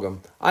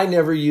amalgam. I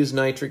never use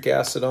nitric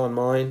acid on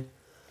mine.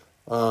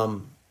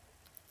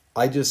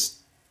 I just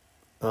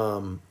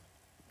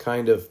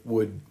kind of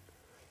would,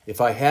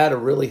 if I had a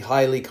really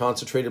highly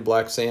concentrated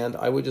black sand,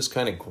 I would just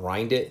kind of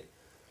grind it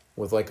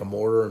with like a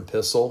mortar and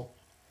pestle.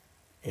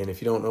 And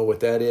if you don't know what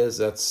that is,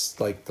 that's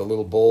like the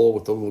little bowl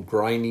with the little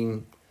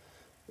grinding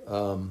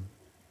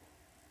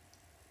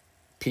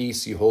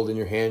piece you hold in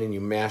your hand and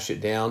you mash it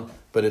down,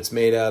 but it's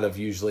made out of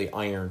usually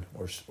iron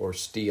or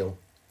steel.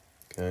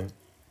 Okay.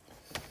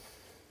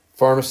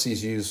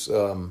 Pharmacies use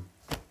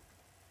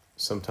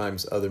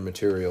sometimes other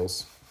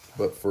materials,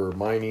 but for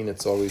mining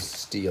it's always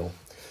steel.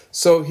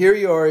 So here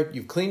you are,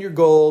 you've cleaned your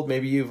gold,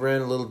 maybe you've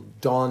ran a little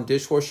Dawn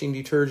dishwashing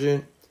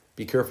detergent.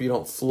 Be careful you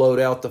don't float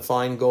out the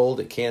fine gold.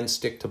 It can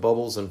stick to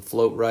bubbles and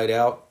float right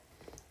out.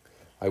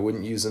 I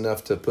wouldn't use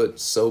enough to put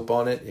soap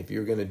on it if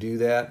you're going to do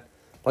that.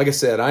 Like I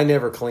said, I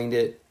never cleaned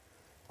it.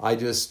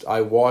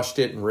 I washed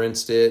it and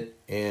rinsed it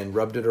and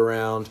rubbed it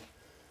around,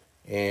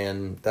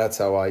 and that's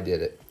how I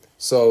did it.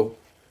 So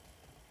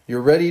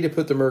you're ready to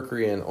put the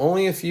mercury in.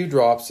 Only a few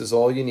drops is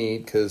all you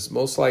need, because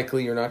most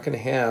likely you're not going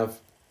to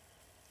have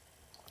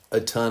a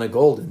ton of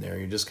gold in there.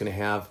 You're just going to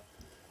have,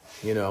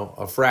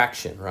 a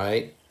fraction,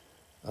 right?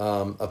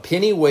 A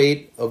penny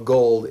weight of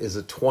gold is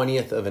a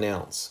 1/20 of an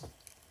ounce.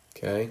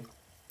 Okay?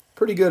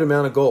 Pretty good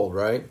amount of gold,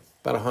 right?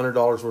 About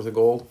 $100 worth of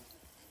gold.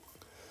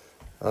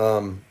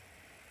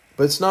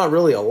 But it's not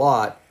really a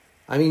lot.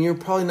 I mean, you're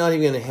probably not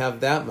even going to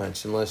have that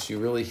much unless you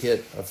really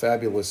hit a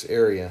fabulous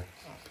area.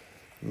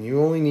 And you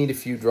only need a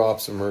few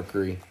drops of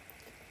mercury.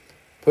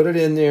 Put it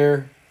in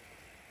there.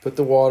 Put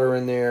the water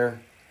in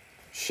there.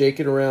 Shake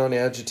it around,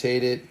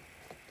 agitate it.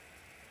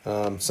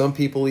 Some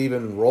people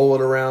even roll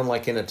it around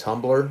like in a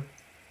tumbler.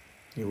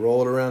 You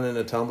roll it around in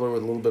a tumbler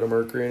with a little bit of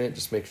mercury in it.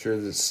 Just make sure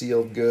that it's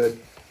sealed good.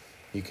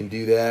 You can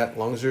do that as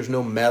long as there's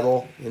no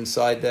metal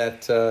inside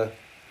that.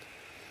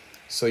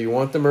 So you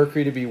want the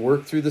mercury to be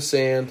worked through the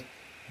sand,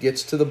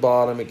 gets to the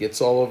bottom, it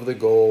gets all over the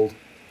gold,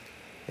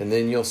 and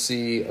then you'll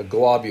see a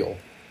globule.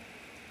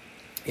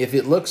 If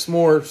it looks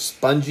more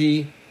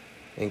spongy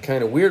and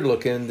kind of weird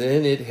looking,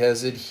 then it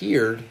has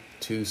adhered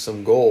to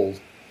some gold.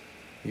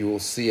 You will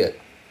see it.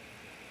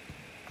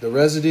 The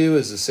residue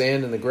is the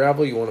sand and the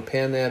gravel. You want to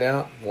pan that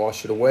out,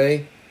 wash it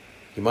away.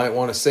 You might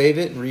want to save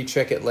it and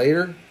recheck it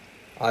later.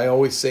 I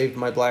always saved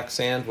my black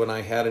sand when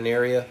I had an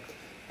area,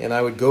 and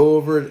I would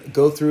go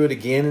through it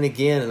again and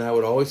again, and I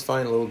would always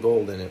find a little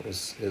gold in it.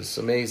 It's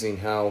amazing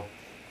how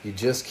you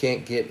just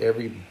can't get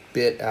every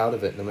bit out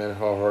of it, no matter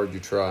how hard you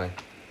try.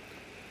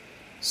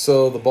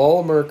 So the ball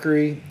of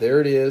mercury,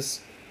 there it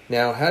is.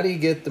 Now, how do you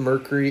get the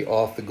mercury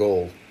off the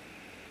gold?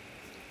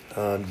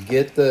 You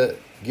get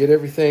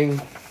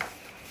everything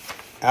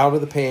out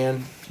of the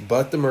pan,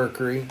 but the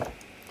mercury,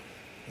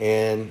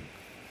 and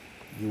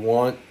you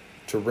want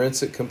to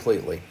rinse it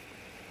completely.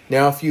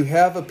 Now, if you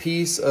have a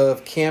piece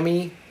of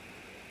cami,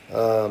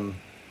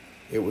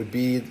 it would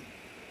be.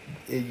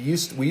 We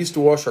used to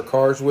wash our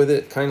cars with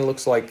it. Kind of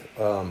looks like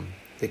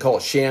they call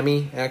it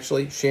chamois.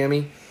 Actually,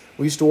 chamois.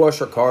 We used to wash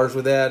our cars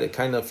with that. It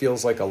kind of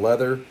feels like a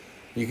leather.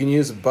 You can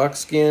use a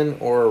buckskin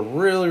or a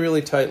really,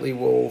 really tightly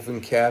woven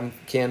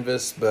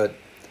canvas, but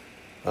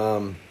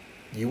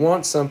you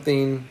want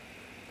something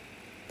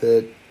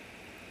that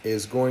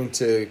is going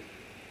to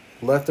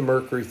let the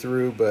mercury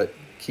through, but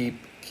keep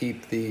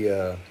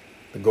the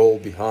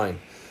gold behind.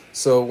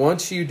 So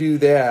once you do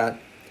that,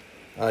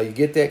 you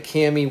get that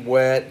cami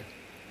wet.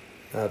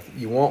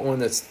 You want one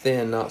that's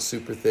thin, not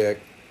super thick.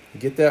 You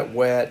get that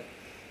wet,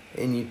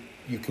 and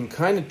you can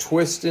kind of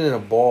twist it in a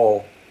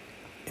ball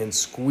and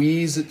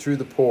squeeze it through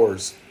the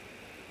pores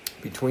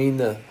between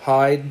the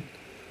hide,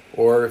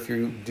 or if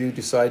you do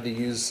decide to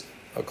use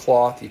a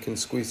cloth, you can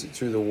squeeze it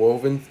through the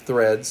woven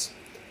threads,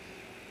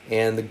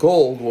 and the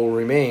gold will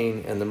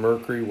remain and the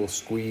mercury will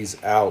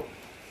squeeze out.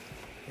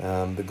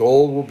 The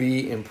gold will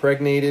be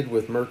impregnated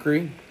with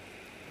mercury,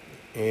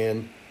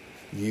 and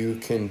you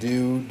can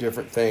do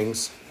different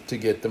things to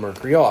get the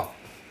mercury off.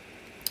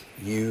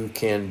 You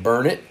can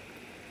burn it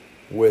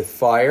with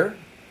fire.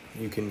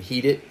 You can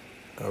heat it,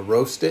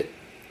 roast it,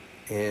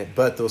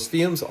 but those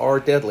fumes are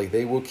deadly.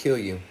 They will kill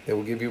you. They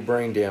will give you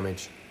brain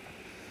damage.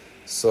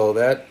 So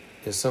that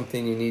is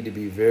something you need to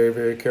be very,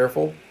 very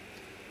careful.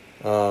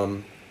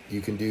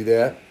 You can do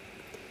that.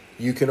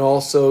 You can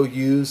also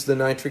use the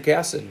nitric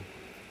acid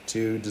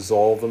to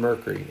dissolve the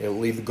mercury. It will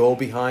leave the gold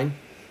behind.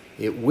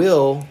 It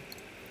will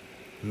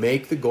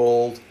make the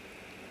gold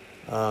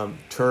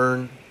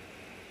turn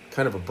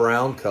kind of a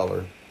brown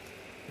color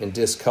and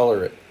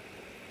discolor it,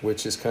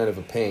 which is kind of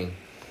a pain.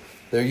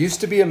 There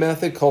used to be a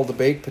method called the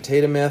baked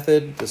potato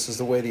method. This is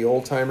the way the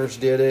old timers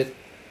did it.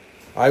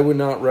 I would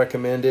not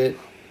recommend it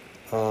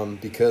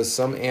because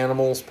some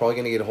animals probably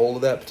going to get a hold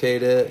of that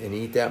potato and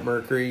eat that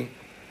mercury.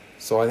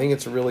 So I think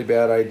it's a really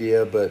bad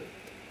idea, but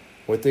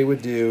what they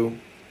would do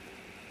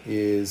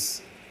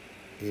is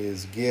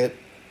get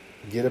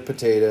a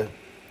potato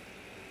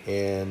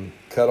and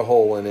cut a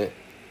hole in it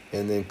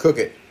and then cook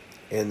it.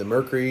 And the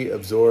mercury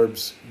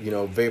absorbs,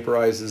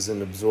 vaporizes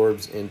and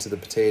absorbs into the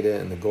potato,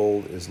 and the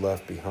gold is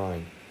left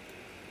behind.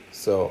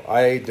 So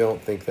I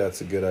don't think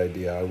that's a good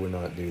idea. I would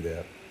not do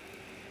that.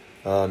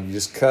 You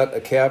just cut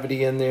a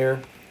cavity in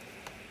there,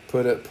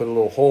 put a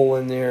little hole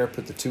in there,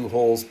 put the two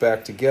holes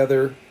back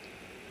together,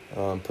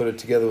 put it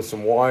together with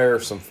some wire,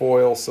 some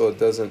foil, so it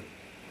doesn't,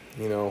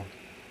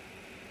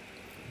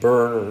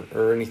 burn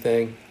or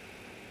anything,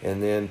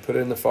 and then put it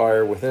in the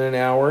fire within an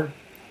hour.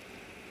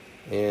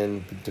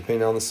 And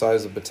depending on the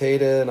size of the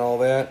potato and all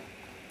that,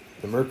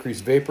 the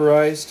mercury's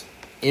vaporized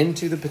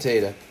into the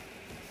potato,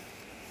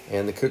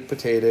 and the cooked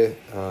potato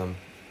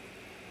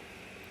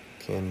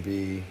can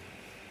be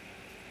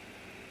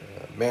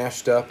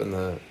mashed up and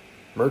the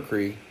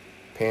mercury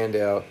panned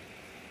out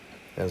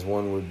as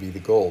one would be the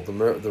gold.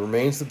 The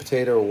remains of the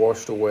potato are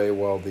washed away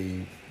while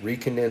the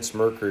recondensed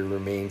mercury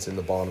remains in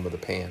the bottom of the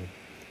pan.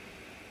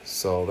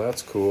 So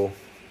that's cool.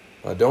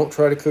 Don't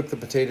try to cook the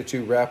potato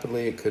too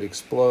rapidly. It could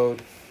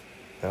explode.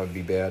 That would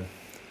be bad.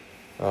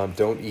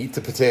 Don't eat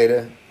the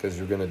potato because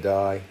you're going to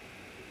die.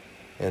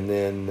 And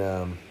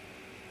then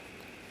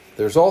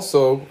there's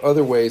also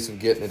other ways of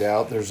getting it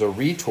out. There's a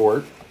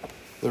retort.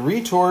 The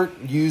retort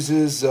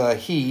uses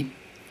heat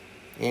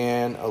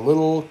and a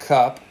little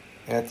cup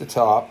at the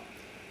top.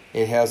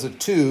 It has a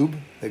tube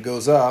that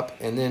goes up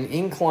and then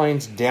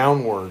inclines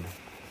downward.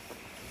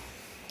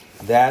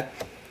 That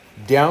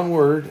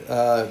downward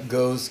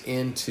goes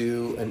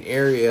into an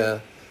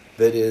area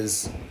that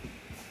is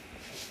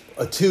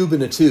a tube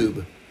in a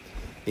tube.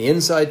 The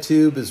inside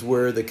tube is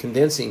where the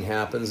condensing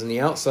happens, and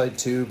the outside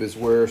tube is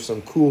where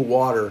some cool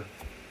water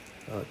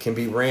can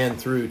be ran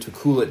through to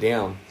cool it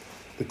down.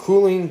 The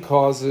cooling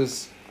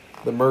causes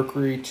the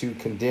mercury to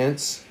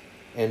condense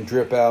and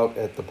drip out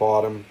at the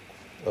bottom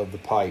of the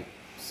pipe.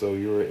 So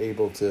you're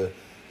able to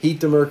heat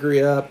the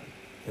mercury up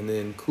and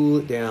then cool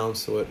it down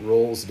so it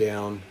rolls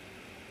down.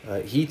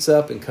 It heats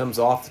up and comes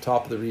off the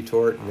top of the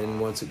retort, and then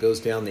once it goes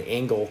down the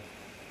angle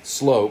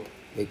slope,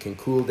 it can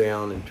cool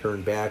down and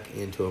turn back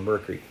into a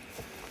mercury.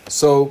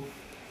 So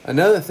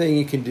another thing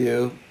you can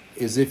do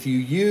is if you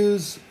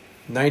use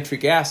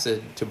nitric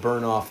acid to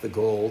burn off the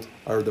gold,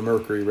 or the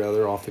mercury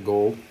rather, off the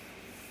gold,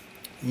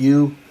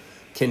 you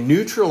can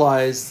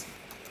neutralize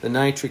the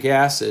nitric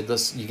acid.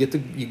 You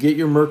get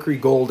your mercury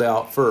gold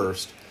out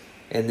first,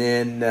 and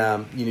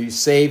then you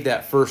save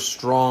that first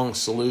strong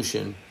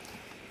solution,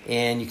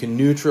 and you can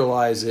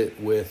neutralize it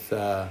with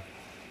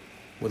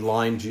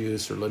lime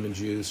juice or lemon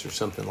juice or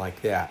something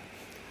like that.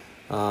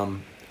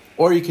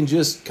 Or you can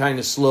just kind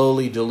of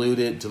slowly dilute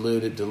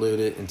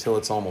it until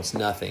it's almost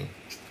nothing,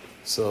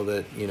 so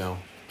that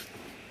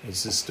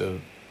it's just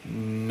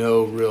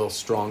no real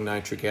strong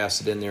nitric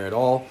acid in there at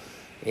all.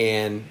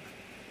 And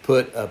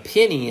put a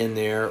penny in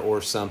there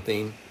or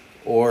something,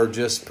 or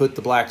just put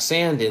the black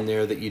sand in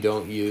there that you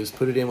don't use.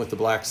 Put it in with the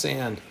black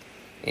sand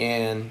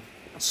and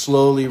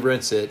slowly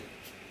rinse it,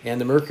 and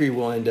the mercury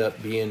will end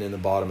up being in the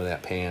bottom of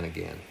that pan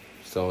again.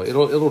 So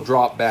it'll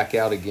drop back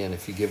out again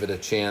if you give it a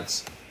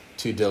chance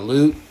to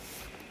dilute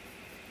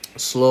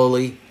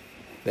slowly.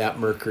 That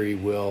mercury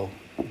will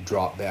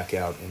drop back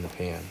out in the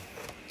pan.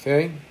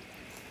 Okay.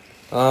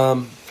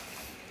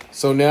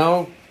 So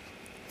now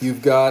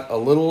you've got a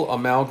little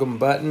amalgam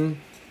button.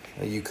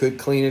 You could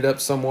clean it up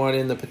somewhat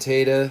in the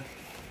potato.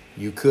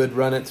 You could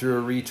run it through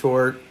a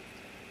retort.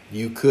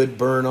 You could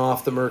burn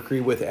off the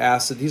mercury with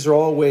acid. These are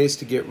all ways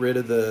to get rid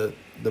of the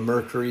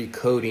mercury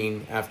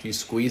coating after you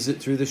squeeze it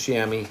through the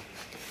chamois.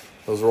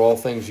 Those are all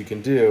things you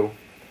can do.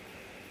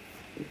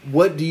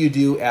 What do you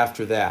do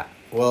after that?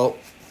 Well,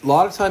 a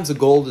lot of times the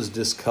gold is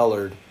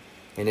discolored,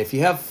 and if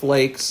you have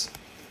flakes,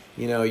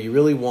 you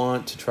really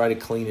want to try to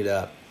clean it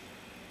up.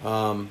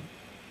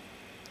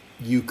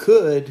 You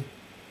could,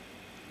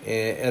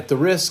 at the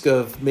risk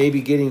of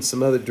maybe getting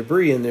some other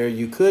debris in there,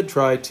 you could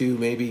try to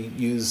maybe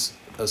use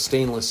a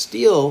stainless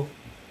steel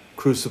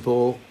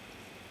crucible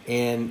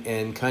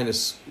and kind of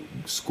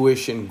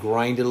squish and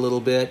grind it a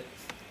little bit.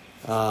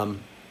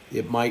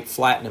 It might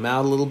flatten them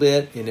out a little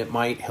bit, and it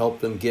might help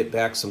them get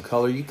back some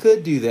color. You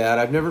could do that.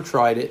 I've never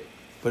tried it,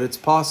 but it's a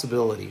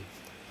possibility.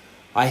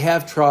 I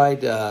have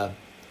tried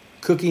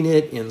cooking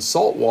it in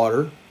salt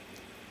water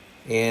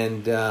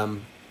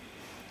and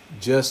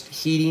just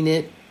heating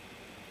it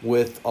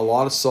with a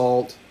lot of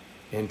salt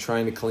and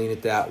trying to clean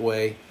it that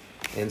way.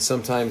 And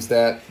sometimes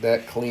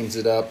that cleans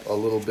it up a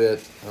little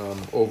bit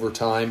over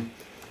time.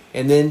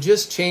 And then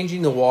just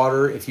changing the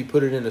water, if you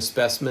put it in a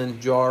specimen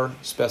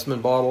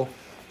bottle,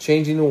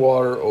 changing the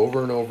water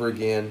over and over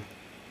again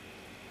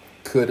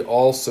could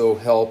also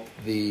help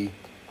the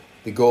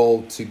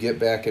gold to get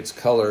back its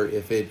color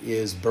if it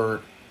is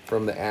burnt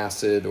from the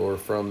acid or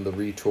from the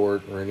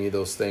retort, or any of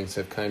those things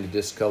have kind of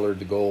discolored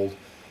the gold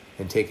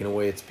and taken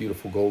away its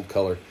beautiful gold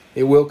color.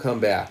 It will come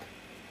back.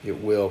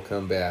 It will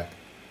come back.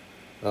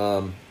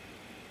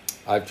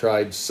 I've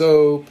tried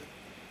soap,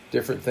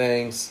 different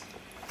things.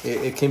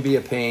 It can be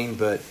a pain,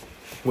 but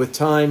with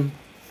time,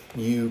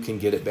 you can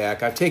get it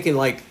back. I'll take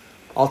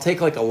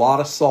a lot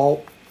of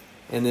salt,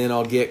 and then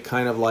I'll get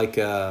kind of like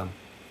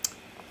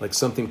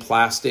something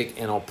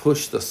plastic, and I'll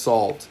push the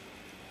salt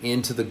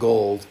into the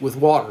gold with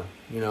water,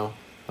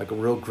 like a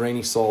real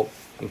grainy salt,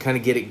 and kind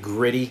of get it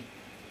gritty,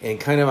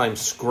 and kind of I'm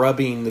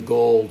scrubbing the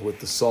gold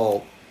with the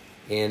salt,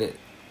 and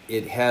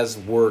it has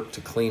worked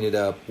to clean it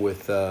up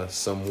with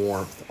some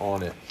warmth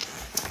on it.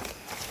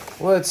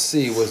 Let's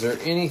see, was there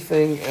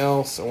anything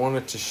else I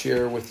wanted to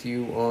share with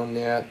you on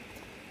that?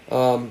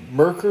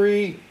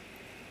 Mercury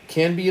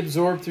can be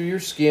absorbed through your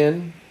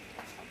skin.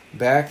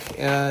 Back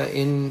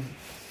in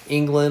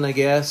England, I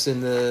guess, in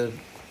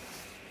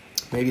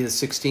maybe the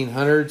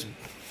 1600s,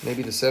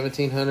 maybe the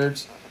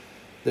 1700s,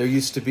 there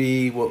used to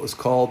be what was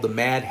called the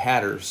Mad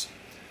Hatters.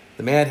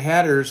 The Mad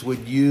Hatters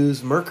would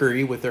use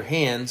mercury with their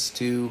hands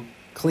to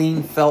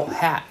clean felt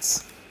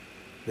hats.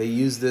 They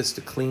used this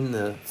to clean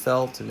the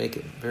felt and make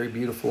it very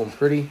beautiful and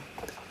pretty.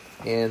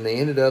 And they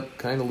ended up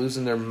kind of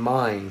losing their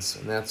minds,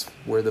 and that's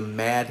where the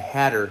Mad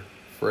Hatter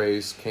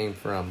phrase came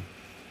from.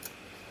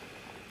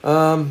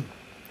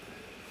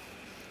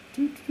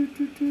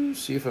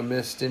 See if I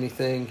missed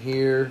anything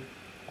here.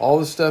 All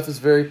this stuff is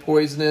very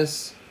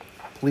poisonous.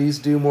 Please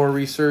do more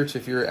research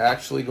if you're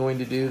actually going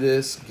to do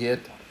this.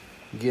 Get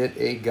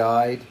a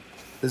guide.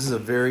 This is a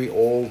very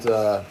old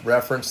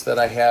reference that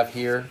I have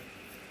here.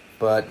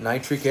 But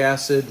nitric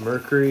acid,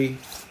 mercury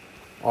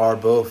are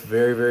both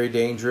very, very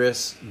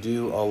dangerous.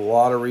 Do a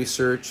lot of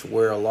research.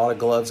 Wear a lot of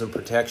gloves and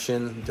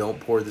protection. Don't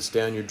pour this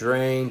down your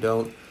drain.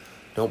 Don't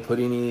put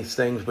any of these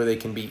things where they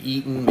can be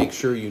eaten. Make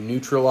sure you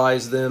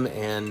neutralize them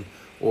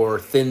or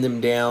thin them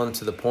down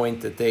to the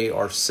point that they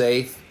are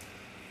safe.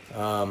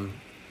 And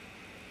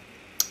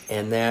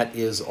that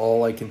is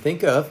all I can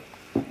think of.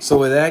 So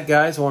with that,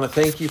 guys, I want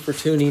to thank you for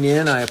tuning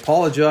in. I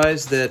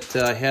apologize that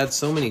I had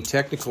so many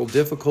technical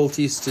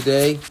difficulties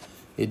today.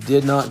 It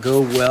did not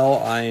go well.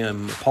 I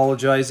am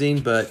apologizing,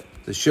 but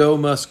the show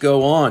must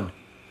go on.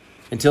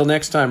 Until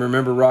next time,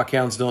 remember,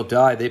 rockhounds don't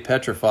die, they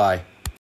petrify.